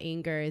if that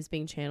anger is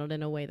being channeled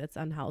in a way that's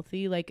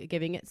unhealthy, like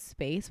giving it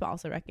space, but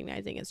also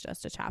recognizing it's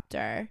just a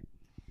chapter.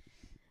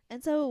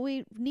 And so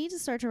we need to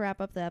start to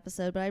wrap up the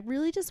episode, but I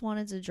really just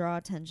wanted to draw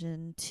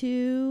attention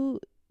to,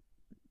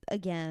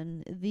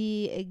 again,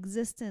 the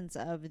existence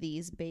of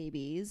these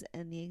babies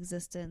and the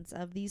existence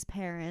of these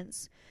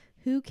parents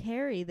who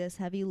carry this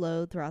heavy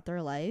load throughout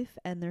their life.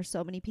 And there's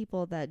so many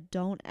people that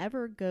don't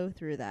ever go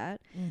through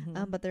that.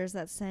 But there's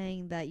that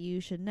saying that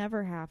you should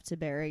never have to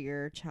bury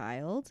your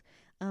child,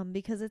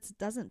 because it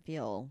doesn't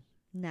feel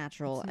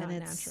natural.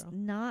 It's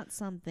not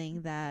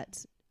something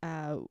that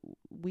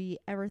we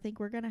ever think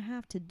we're going to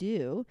have to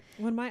do.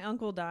 When my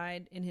uncle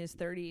died in his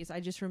 30s, I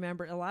just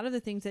remember a lot of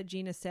the things that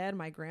Gina said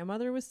my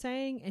grandmother was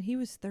saying, and he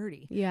was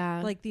 30.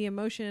 Yeah. Like the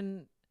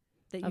emotion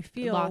that you Of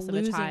feel loss of a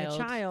losing child.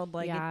 a child,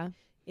 like yeah.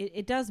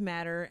 it does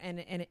matter,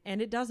 and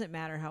it doesn't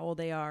matter how old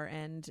they are,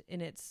 and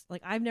it's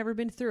like I've never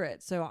been through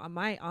it, so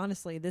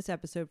honestly this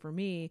episode for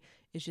me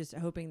is just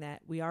hoping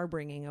that we are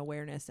bringing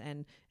awareness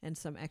and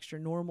some extra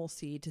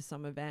normalcy to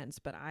some events,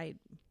 but I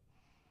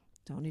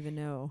don't even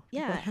know.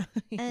 Yeah.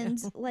 And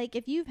like,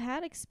 if you've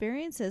had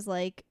experiences,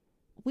 like,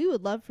 we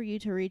would love for you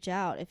to reach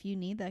out if you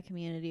need that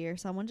community or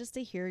someone just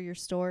to hear your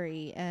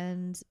story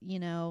and, you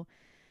know,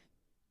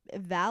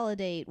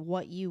 validate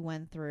what you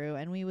went through.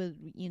 And we would,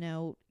 you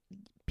know,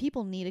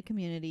 people need a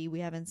community. We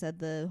haven't said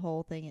the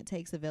whole thing, it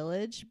takes a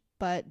village,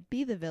 but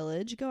be the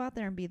village. Go out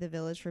there and be the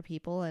village for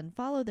people and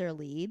follow their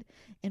lead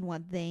in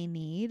what they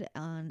need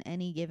on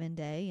any given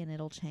day, and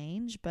it'll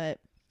change. But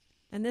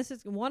and this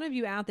is one of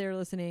you out there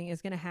listening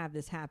is going to have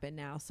this happen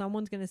now.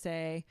 Someone's going to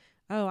say,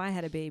 oh, I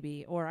had a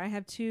baby, or I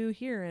have two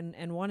here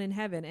and one in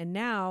heaven. And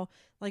now,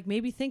 like,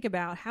 maybe think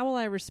about, how will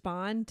I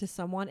respond to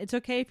someone? It's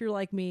okay if you're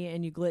like me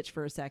and you glitch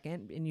for a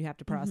second and you have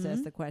to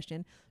process the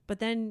question, but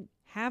then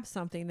have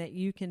something that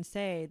you can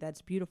say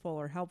that's beautiful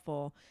or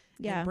helpful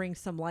and bring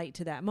some light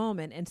to that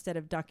moment instead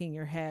of ducking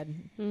your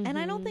head. And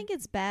I don't think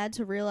it's bad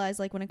to realize,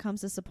 like, when it comes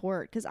to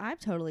support, because I've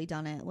totally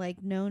done it,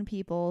 like, known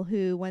people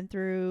who went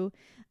through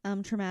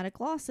traumatic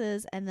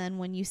losses, and then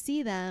when you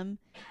see them,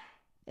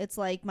 it's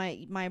like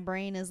my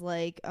brain is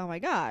like, oh my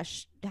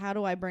gosh, how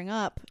do I bring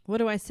up? What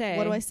do I say?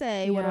 What do I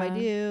say? Yeah. What do I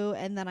do?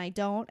 And then I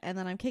don't, and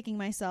then I'm kicking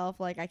myself,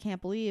 like, I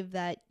can't believe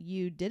that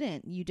you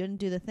didn't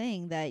do the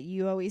thing that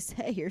you always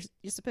say you're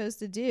supposed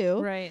to do.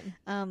 Right.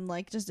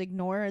 Like, just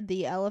ignore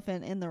the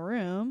elephant in the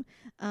room.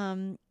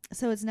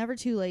 So it's never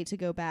too late to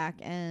go back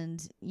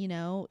and, you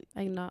know,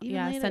 send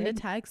a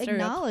text or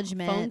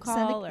acknowledgement, a phone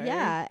call.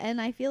 yeah.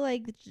 And I feel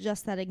like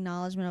just that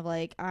acknowledgement of,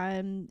 like,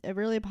 I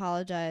really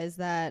apologize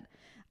that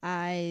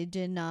I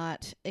did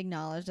not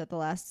acknowledge that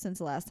since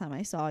the last time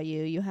I saw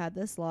you, you had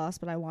this loss,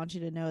 but I want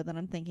you to know that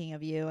I'm thinking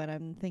of you and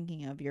I'm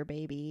thinking of your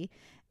baby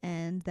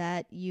and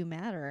that you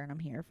matter and I'm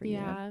here for you.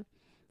 Yeah.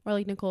 Or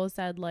like Nicole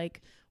said,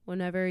 like,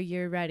 whenever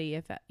you're ready,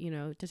 if, you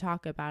know, to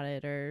talk about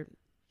it or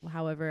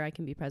however I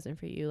can be present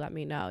for you, let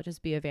me know.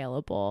 Just be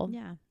available.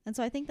 Yeah. And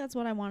so I think that's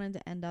what I wanted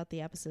to end out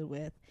the episode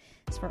with,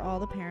 is for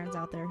all the parents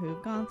out there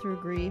who've gone through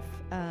grief,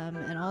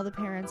 and all the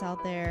parents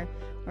out there,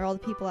 or all the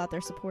people out there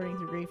supporting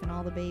through grief, and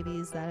all the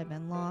babies that have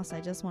been lost.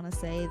 I just want to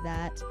say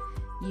that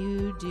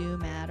you do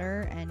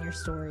matter, and your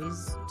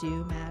stories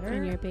do matter,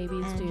 And your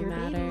babies do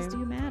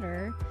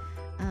matter.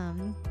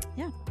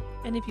 Yeah.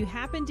 And if you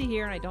happen to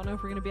hear, and I don't know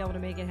if we're going to be able to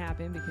make it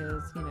happen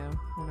because, you know,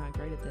 we're not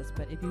great at this,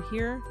 but if you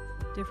hear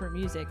different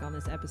music on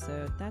this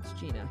episode, that's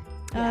Gina.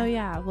 Oh,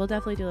 yeah. We'll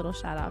definitely do a little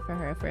shout out for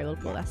her if we're able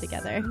to pull that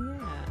together.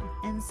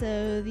 Yeah. And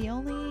so the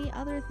only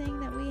other thing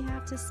that we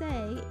have to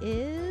say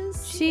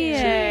is Cheers.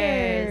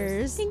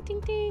 Cheers. Ding, ding,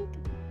 ding.